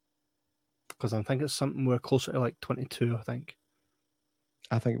 Because I think it's something we're closer to like 22, I think.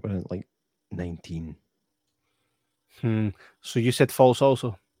 I think we're at like 19. So you said false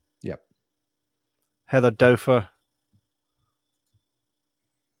also? Yep. Heather Dowfer.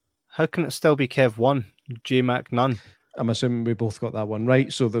 How can it still be Kev 1, J-Mac none? I'm assuming we both got that one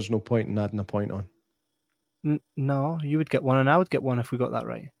right, so there's no point in adding a point on. No, you would get one and I would get one if we got that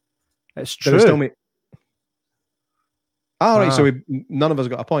right. It's true. Right, so none of us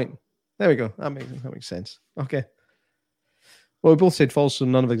got a point. There we go. That makes sense. Okay. Well, we both said false, so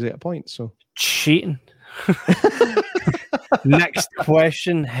none of us get a point. So cheating. Next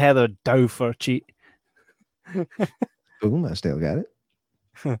question, Heather Dowfer cheat. Boom, I still got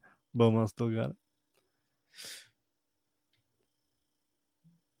it. Boom, I still got it.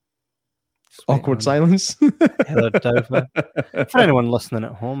 Awkward silence. Heather Dowfer. For anyone listening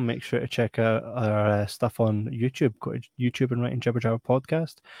at home, make sure to check out our stuff on YouTube. Go to YouTube and Writing Jibber Jabber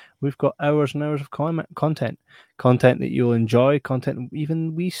podcast. We've got hours and hours of content that you'll enjoy, content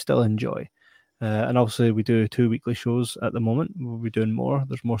even we still enjoy. And obviously, we do 2 weekly shows at the moment. We'll be doing more.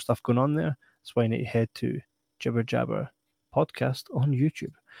 There's more stuff going on there. That's why you need to head to Jibber Jabber podcast on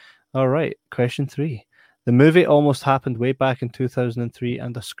YouTube. All right, question 3. The movie almost happened way back in 2003,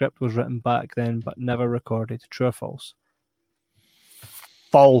 and the script was written back then but never recorded. True or false?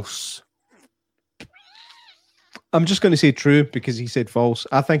 False. I'm just going to say true because he said false.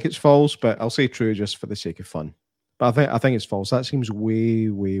 I think it's false, but I'll say true just for the sake of fun. But I think it's false. That seems way,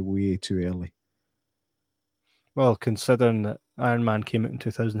 way, way too early. Well, considering that Iron Man came out in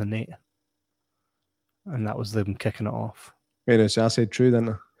 2008, and that was them kicking it off. Wait, so I said true, didn't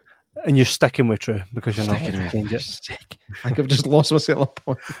I? And you're sticking with true because you're not going to change it. Sick. I think I've just lost myself a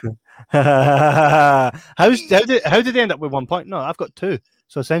point. How did they end up with 1 point? No, I've got 2.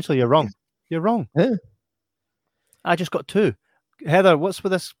 So essentially, you're wrong. You're wrong. Yeah. I just got 2. Heather, what's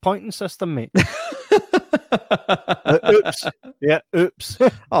with this pointing system, mate? Oops. Yeah, oops.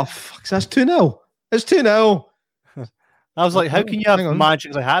 Oh, fuck. That's 2-0. It's 2-0. I was like, how can you have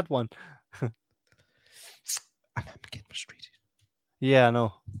magically had one? I'm getting frustrated. Yeah, I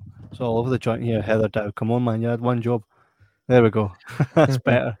know. It's all over the joint here, Heather Dow. Come on, man. You had one job. There we go. That's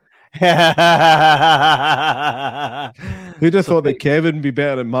better. Who'd have thought that Kevin would be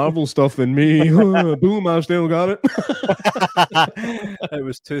better at Marvel stuff than me? Boom, I still got it. It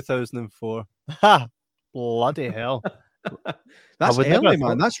was 2004. Bloody hell. That's early,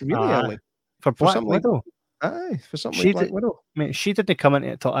 man. That's really early. For Black Widow. Aye, for something like Black Widow. Mate, she didn't come into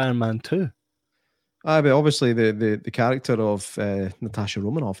it till Iron Man 2. Aye, but obviously the character of Natasha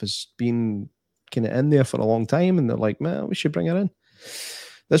Romanoff has been kind of in there for a long time, and they're like, man, we should bring her in.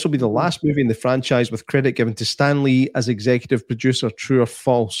 This will be the last movie in the franchise with credit given to Stan Lee as executive producer. True or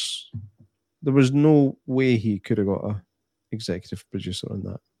false? There was no way he could have got a executive producer on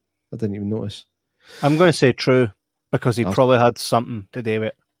that. I didn't even notice. I'm going to say true because he probably had something to do with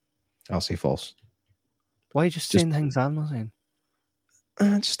it. I'll say false. Why are you just saying things I'm not saying?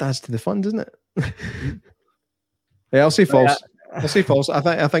 It just adds to the fun, doesn't it? Yeah, I'll say false. I'll say false.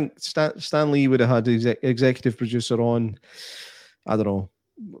 I think Stan Lee would have had executive producer on. I don't know.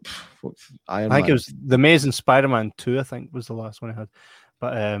 I think it was The Amazing Spider-Man 2. I think was the last one I had,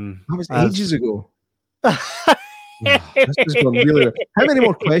 but that was ages ago. This has gone really. How many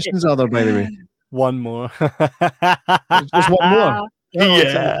more questions are there, by the way? One more. Just one more.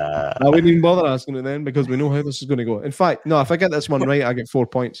 Yeah. I wouldn't even bother asking it then because we know how this is going to go. In fact, no, if I get this one right, I get 4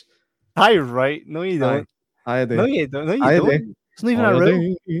 points. Hi, right? No, you don't. I do. No, you don't. No, you don't. It's not even a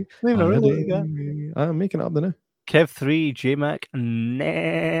rule. It's not even a rule. I'm making it up now. Kev 3, J-Mac,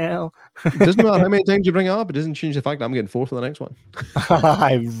 no. It doesn't matter how many times you bring it up. It doesn't change the fact that I'm getting 4 for the next one.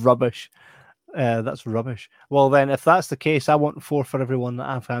 Rubbish. That's rubbish. Well, then, if that's the case, I want 4 for everyone that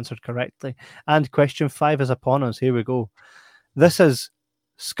I've answered correctly. And question 5 is upon us. Here we go. This is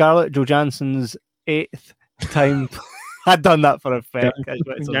Scarlett Johansson's 8th time. I've done that for effect.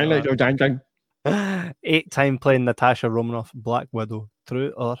 8th time playing Natasha Romanoff, Black Widow.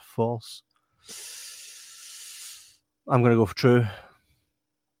 True or false? I'm going to go for true.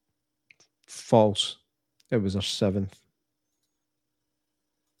 False. It was her 7th.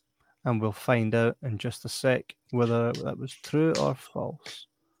 And we'll find out in just a sec whether that was true or false.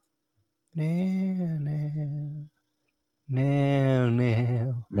 No.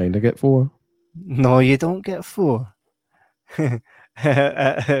 Mind I get 4. No, you don't get 4. Maybe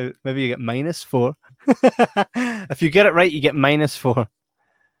you get -4. If you get it right, you get -4.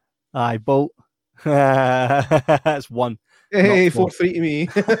 Aye, Bolt. That's 1. Hey, 4-3 to me.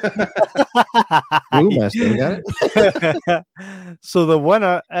 You messed up, got it. So the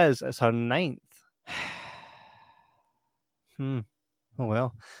winner it's her 9th. Oh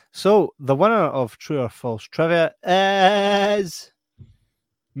well. So the winner of True or False Trivia is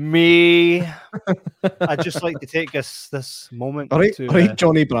me. I'd just like to take this moment. All right,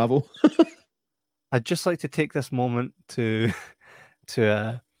 Johnny Bravo. I'd just like to take this moment to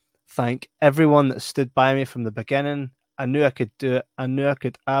thank everyone that stood by me from the beginning. I knew I could do it. I knew I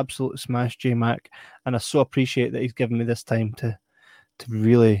could absolutely smash J-Mac, and I so appreciate that he's given me this time to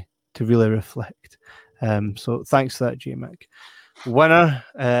really reflect. So thanks for that, J-Mac. Winner,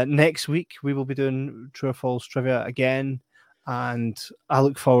 next week we will be doing True or False Trivia again, and I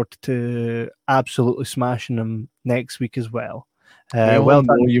look forward to absolutely smashing them next week as well. Well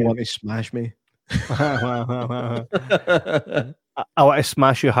done. You want to smash me? I want to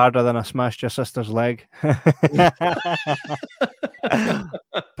smash you harder than I smashed your sister's leg.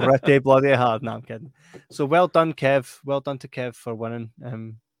 Pretty bloody hard. No, I'm kidding. So well done, Kev. Well done to Kev for winning.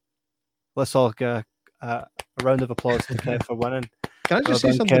 Let's all give a round of applause to Kev for winning. Can I just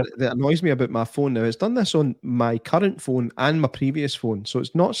say something that annoys me about my phone now? It's done this on my current phone and my previous phone, so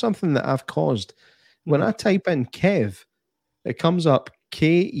it's not something that I've caused. When I type in Kev, it comes up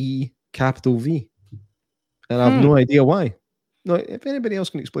KE capital V, and I have no idea why. No, if anybody else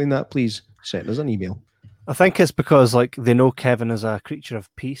can explain that, please send us an email. I think it's because they know Kevin is a creature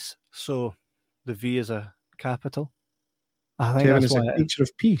of peace, so the V is a capital. I think Kevin is a creature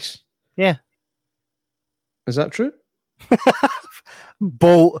of peace. Yeah. Is that true?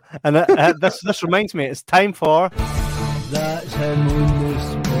 Bolt. And this reminds me, it's time for That's Him on the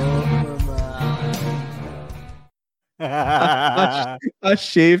Spot. I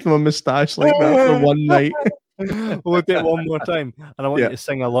shaved my moustache like that for one night. We'll do it one more time, and I want you to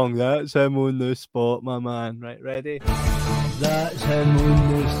sing along. That's him on the spot, my man. Right, ready? That's him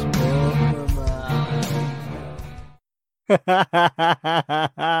on the spot, my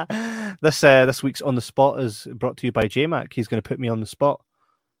man. This week's On the Spot is brought to you by J-Mac. He's going to put me on the spot.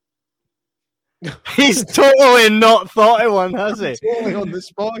 He's totally not thought of one, has he? Totally on the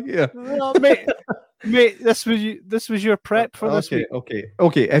spot here. Oh, mate, this was your prep for this week.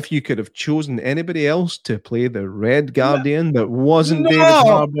 Okay. If you could have chosen anybody else to play the Red Guardian that wasn't David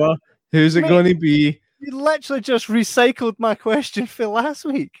Harbour, who's it going to be? You literally just recycled my question for last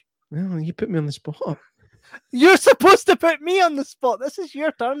week. Well, you put me on the spot. You're supposed to put me on the spot. This is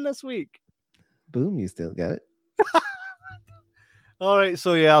your turn this week. Boom, you still got it. All right,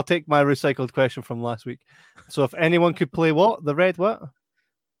 so yeah, I'll take my recycled question from last week. So if anyone could play what? The Red what?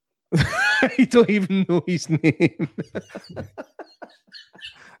 I don't even know his name.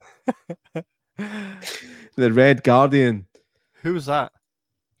 The Red Guardian. Who's that?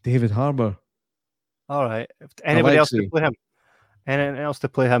 David Harbour. All right. If anybody else to play him? Anyone else to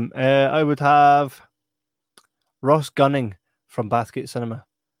play him? I would have Ross Gunning from Bathgate Cinema.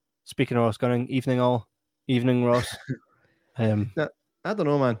 Speaking of Ross Gunning, evening all. Evening, Ross. I don't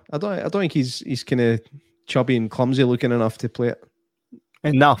know, man. I don't think he's kind of chubby and clumsy looking enough to play it.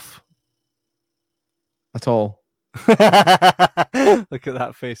 Enough. At all. Look at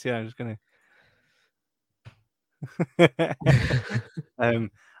that face. Yeah, I'm just gonna.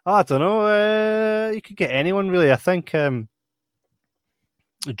 I don't know. You could get anyone really. I think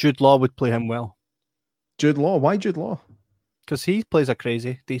Jude Law would play him well. Jude Law? Why Jude Law? Because he plays a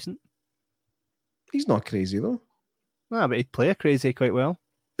crazy decent. He's not crazy though. No, but he'd play a crazy quite well.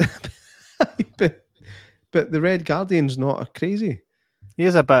 but the Red Guardian's not a crazy. He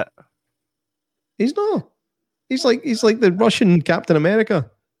is a bit. He's not. He's like the Russian Captain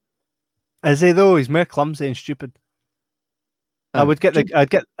America. Is he though? He's more clumsy and stupid. I'd get the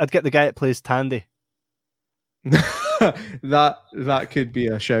guy that plays Tandy. that could be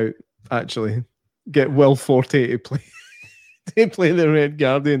a shout. Actually, get Will Forte to play the Red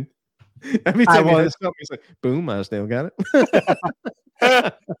Guardian. Every time he hits up, he's like, "Boom, I still got it."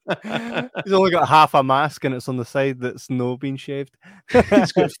 He's only got half a mask, and it's on the side that's no been shaved.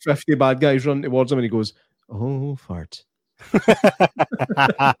 He's got 50 bad guys running towards him, and he goes, "Oh, fart."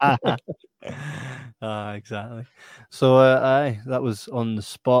 Exactly. So, that was On the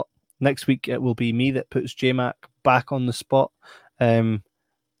Spot. Next week, it will be me that puts J-Mac back on the spot.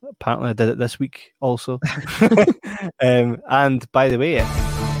 Apparently, I did it this week also. And by the way,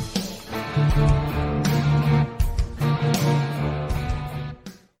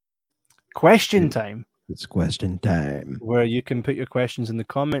 question time. It's question time. Where you can put your questions in the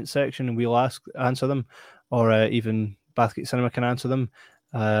comment section and we'll answer them, or even Bathgate Cinema can answer them.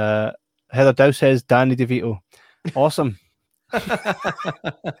 Heather Dow says Danny DeVito. Awesome.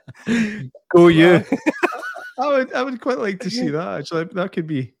 Go you. I would quite like to see that. Actually, that could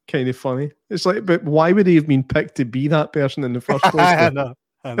be kind of funny. It's like, but why would he have been picked to be that person in the first place? I know.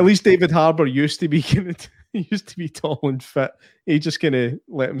 At least David Harbour used to be tall and fit. He just kind of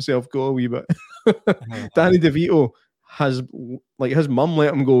let himself go a wee bit. Danny DeVito has, like, his mum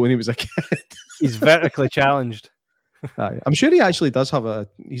let him go when he was a kid. He's vertically challenged. I'm sure he actually does have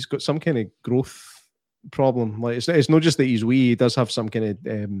he's got some kind of growth problem. Like, it's not just that he's wee, he does have some kind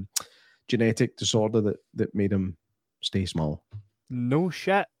of genetic disorder that made him stay small. No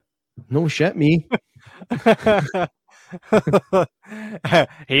shit. No shit, me.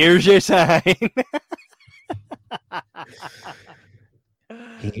 Here's your sign.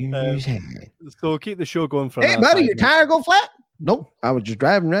 So keep the show going for. Hey, buddy, your tire go flat? Nope, I was just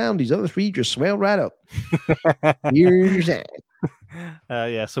driving around. These other three just swelled right up. Here's your sign.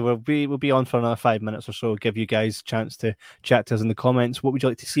 Yeah, so we'll be on for another 5 minutes or so. Give you guys a chance to chat to us in the comments. What would you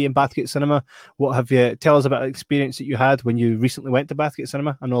like to see in Bathgate Cinema? What have you tell us about an experience that you had when you recently went to Bathgate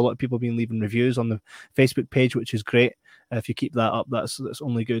Cinema? I know a lot of people have been leaving reviews on the Facebook page, which is great. If you keep that up, that's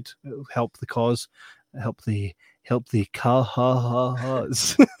only good. It'll help the cause, help the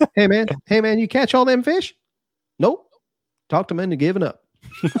cause. Hey man, you catch all them fish? Nope. Talk them into giving up.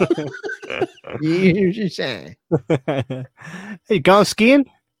 Here's your sign. Hey, you going skiing?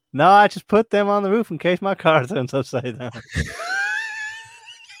 No, I just put them on the roof in case my car turns upside down.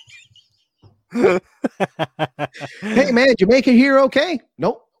 Hey man, did you make it here okay?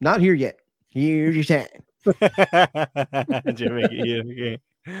 Nope, not here yet. Here's your sign. Did you make it here okay?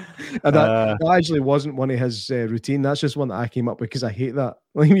 That actually wasn't one of his routine. That's just one that I came up with because I hate that.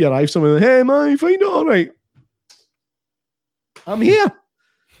 Like, you arrive somewhere like, hey man, you find it all right? I'm here.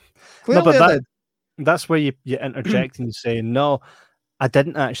 No, but that's where you interject and you say, no, I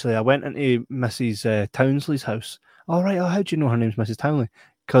didn't actually. I went into Mrs. Townsley's house. All right. Oh, how do you know her name's Mrs. Townley?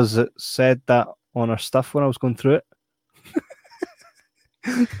 Because it said that on her stuff when I was going through it.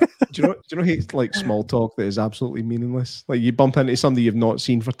 Do you know it's like small talk that is absolutely meaningless? Like you bump into somebody you've not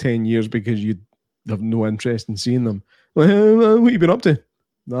seen for 10 years because you have no interest in seeing them. Well, what have you been up to?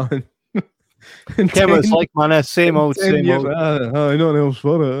 Nothing. Kev, it's like, man, same old. I know else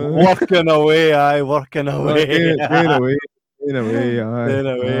for it. Working away, working away. Going away,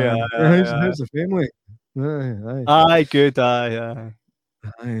 how's the family? Aye, good, aye.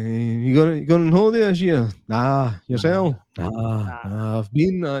 You going on holiday this year? Nah, yourself? Nah. I've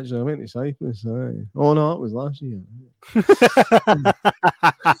been actually. I went to Cyprus. Aye. Oh no, it was last year.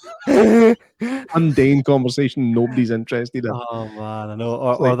 Mundane conversation nobody's interested in. Oh man, I know.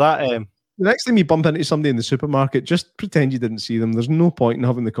 Or that. The next time you bump into somebody in the supermarket, just pretend you didn't see them. There's no point in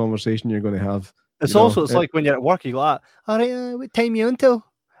having the conversation you're going to have. It's like when you're at work, you go, all right, what time you on till?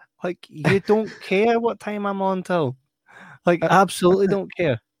 Like, you don't care what time I'm on till. Like, absolutely don't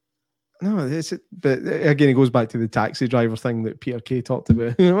care. No, but again, it goes back to the taxi driver thing that Peter Kay talked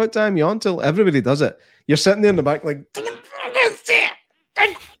about. What time you on till? Everybody does it. You're sitting there in the back like, the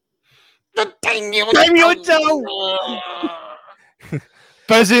time you on till.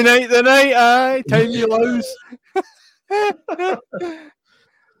 Busy night tonight, aye. Time you lose.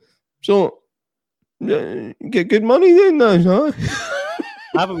 So, get good money then, huh?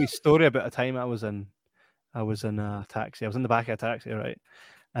 I have a wee story about a time I was in a taxi. I was in the back of a taxi, right?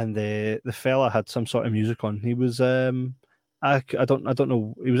 And the fella had some sort of music on. He was I don't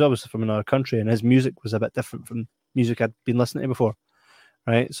know. He was obviously from another country, and his music was a bit different from music I'd been listening to before,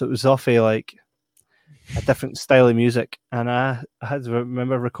 right? So it was off a different style of music, and I had to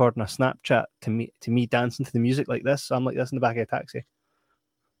remember recording a Snapchat to me dancing to the music like this. So I'm like this in the back of a taxi,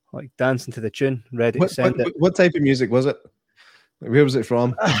 like dancing to the tune, ready to send it. What type of music was it? Where was it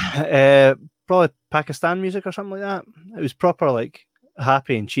from? Probably Pakistan music or something like that. It was proper like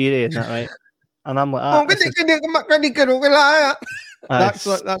happy and cheery and that, right? And I'm like, that's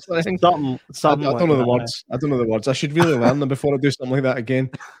what I think. Something I don't know the words. I don't know the words. I should really learn them before I do something like that again.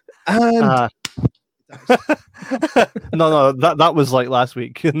 And no, that was like last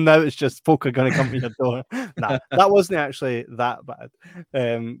week. Now it's just folk are going to come to your door. Nah, that wasn't actually that bad.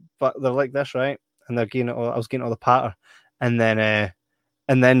 But they're like this, right? And they're getting I was getting all the patter. And then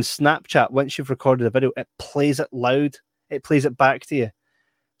Snapchat, once you've recorded a video, it plays it loud. It plays it back to you.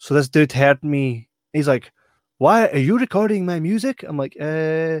 So this dude heard me. He's like, "Why are you recording my music?" I'm like,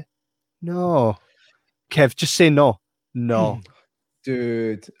 no. Kev, just say no. No.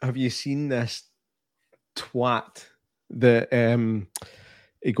 Dude, have you seen this twat that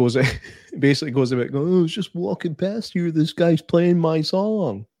it goes basically goes about going, I was just walking past you, this guy's playing my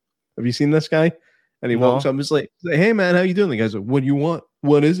song. Have you seen this guy? And he walks up and is like, hey man, how you doing? The guy's like, what do you want?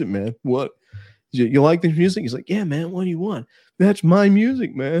 What is it, man? What? You like this music? He's like, yeah, man, what do you want? That's my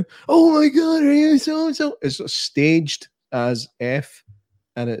music, man. Oh my God, are you so? It's staged as F,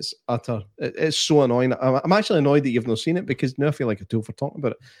 and it's utter. It's so annoying. I'm actually annoyed that you've not seen it because now I feel like a tool for talking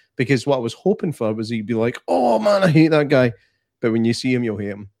about it. Because what I was hoping for was he'd be like, oh man, I hate that guy. But when you see him, you'll hate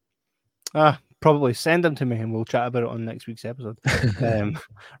him. Probably send them to me and we'll chat about it on next week's episode.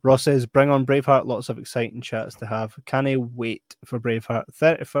 Ross says, bring on Braveheart. Lots of exciting chats to have. Can I wait for Braveheart?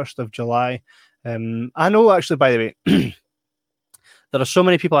 31st of July. I know, actually, by the way, there are so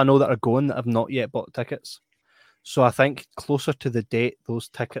many people I know that are going that have not yet bought tickets. So I think closer to the date, those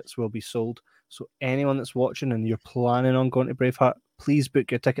tickets will be sold. So anyone that's watching and you're planning on going to Braveheart, please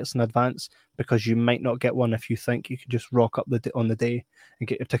book your tickets in advance because you might not get one if you think you can just rock up on the day and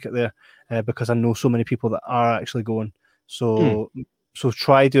get your ticket there. Because I know so many people that are actually going. So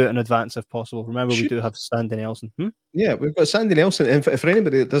try do it in advance if possible. Remember, we do have Sandy Nelson. Yeah, we've got Sandy Nelson. And for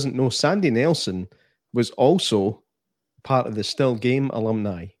anybody that doesn't know, Sandy Nelson was also part of the Still Game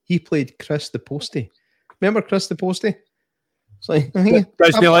alumni. He played Chris the Postie. Remember Chris the Postie? It's like,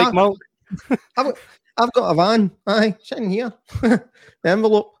 Mark? I've got a van. Aye, sitting here. The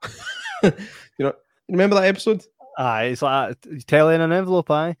envelope. Remember that episode? Aye, it's like telling an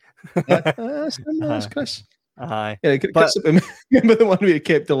envelope. Aye, that's Chris. Aye, yeah. Remember the one where he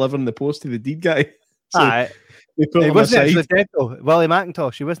kept delivering the post to the deed guy? So aye, he wasn't actually dead though. Willie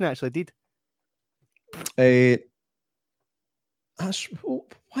McIntosh, he wasn't actually dead.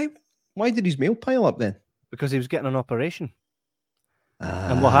 Why did his mail pile up then? Because he was getting an operation.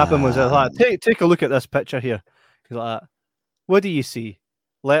 And what happened was, like, take a look at this picture here. He's like, what do you see?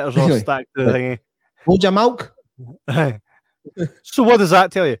 Letters all stacked to the thingy. Hold your milk. So what does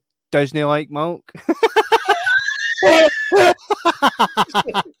that tell you? Doesn't he like milk?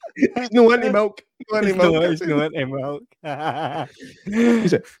 No any milk. any milk. He's no any milk.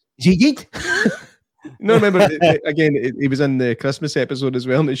 He's like, Gigi. No, remember again? He was in the Christmas episode as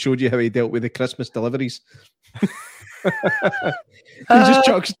well, and it showed you how he dealt with the Christmas deliveries. He just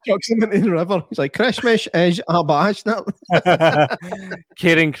chucks them into the river. He's like, Christmas is a bastard.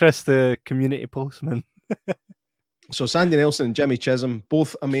 Caring Chris, the community postman. So Sandy Nelson and Jimmy Chisholm,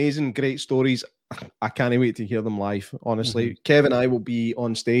 both amazing, great stories. I can't wait to hear them live. Honestly, Kev and I will be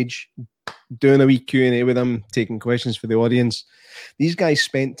on stage doing a wee Q&A with them, taking questions for the audience. These guys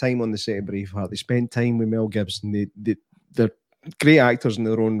spent time on the set of Braveheart. They spent time with Mel Gibson. They're great actors in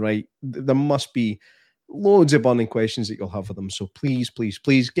their own right. There must be loads of burning questions that you'll have for them. So please, please,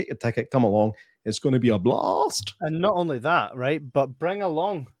 please get your ticket. Come along. It's going to be a blast. And not only that, right, but bring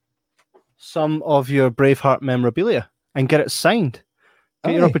along some of your Braveheart memorabilia and get it signed.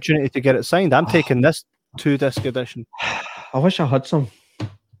 Get your opportunity to get it signed. I'm taking this 2-disc edition. I wish I had some.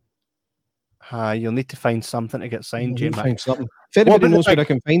 You'll need to find something to get signed, Jim. Find something. If anybody knows where I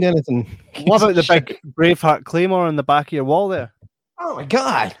can find anything. What about the big Braveheart Claymore on the back of your wall there? Oh my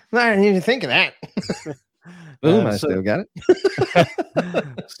God. I didn't even think of that. I still got it.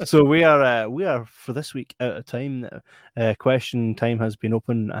 So we are for this week out of time now. Question time has been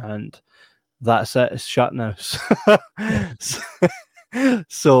open and that's it. It's shut now.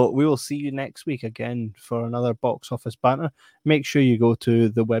 So we will see you next week again for another box office banter. Make sure you go to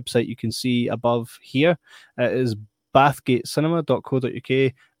the website you can see above here. It is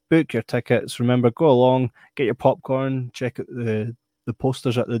bathgatecinema.co.uk. Book your tickets. Remember, go along, get your popcorn, check out the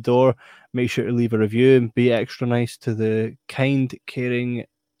posters at the door. Make sure to leave a review and be extra nice to the kind, caring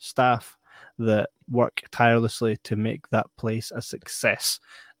staff that work tirelessly to make that place a success.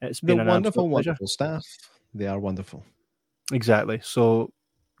 It's been a wonderful staff. They are wonderful. Exactly. So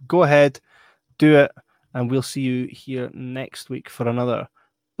go ahead, do it, and we'll see you here next week for another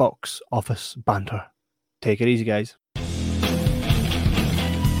box office banter. Take it easy, guys.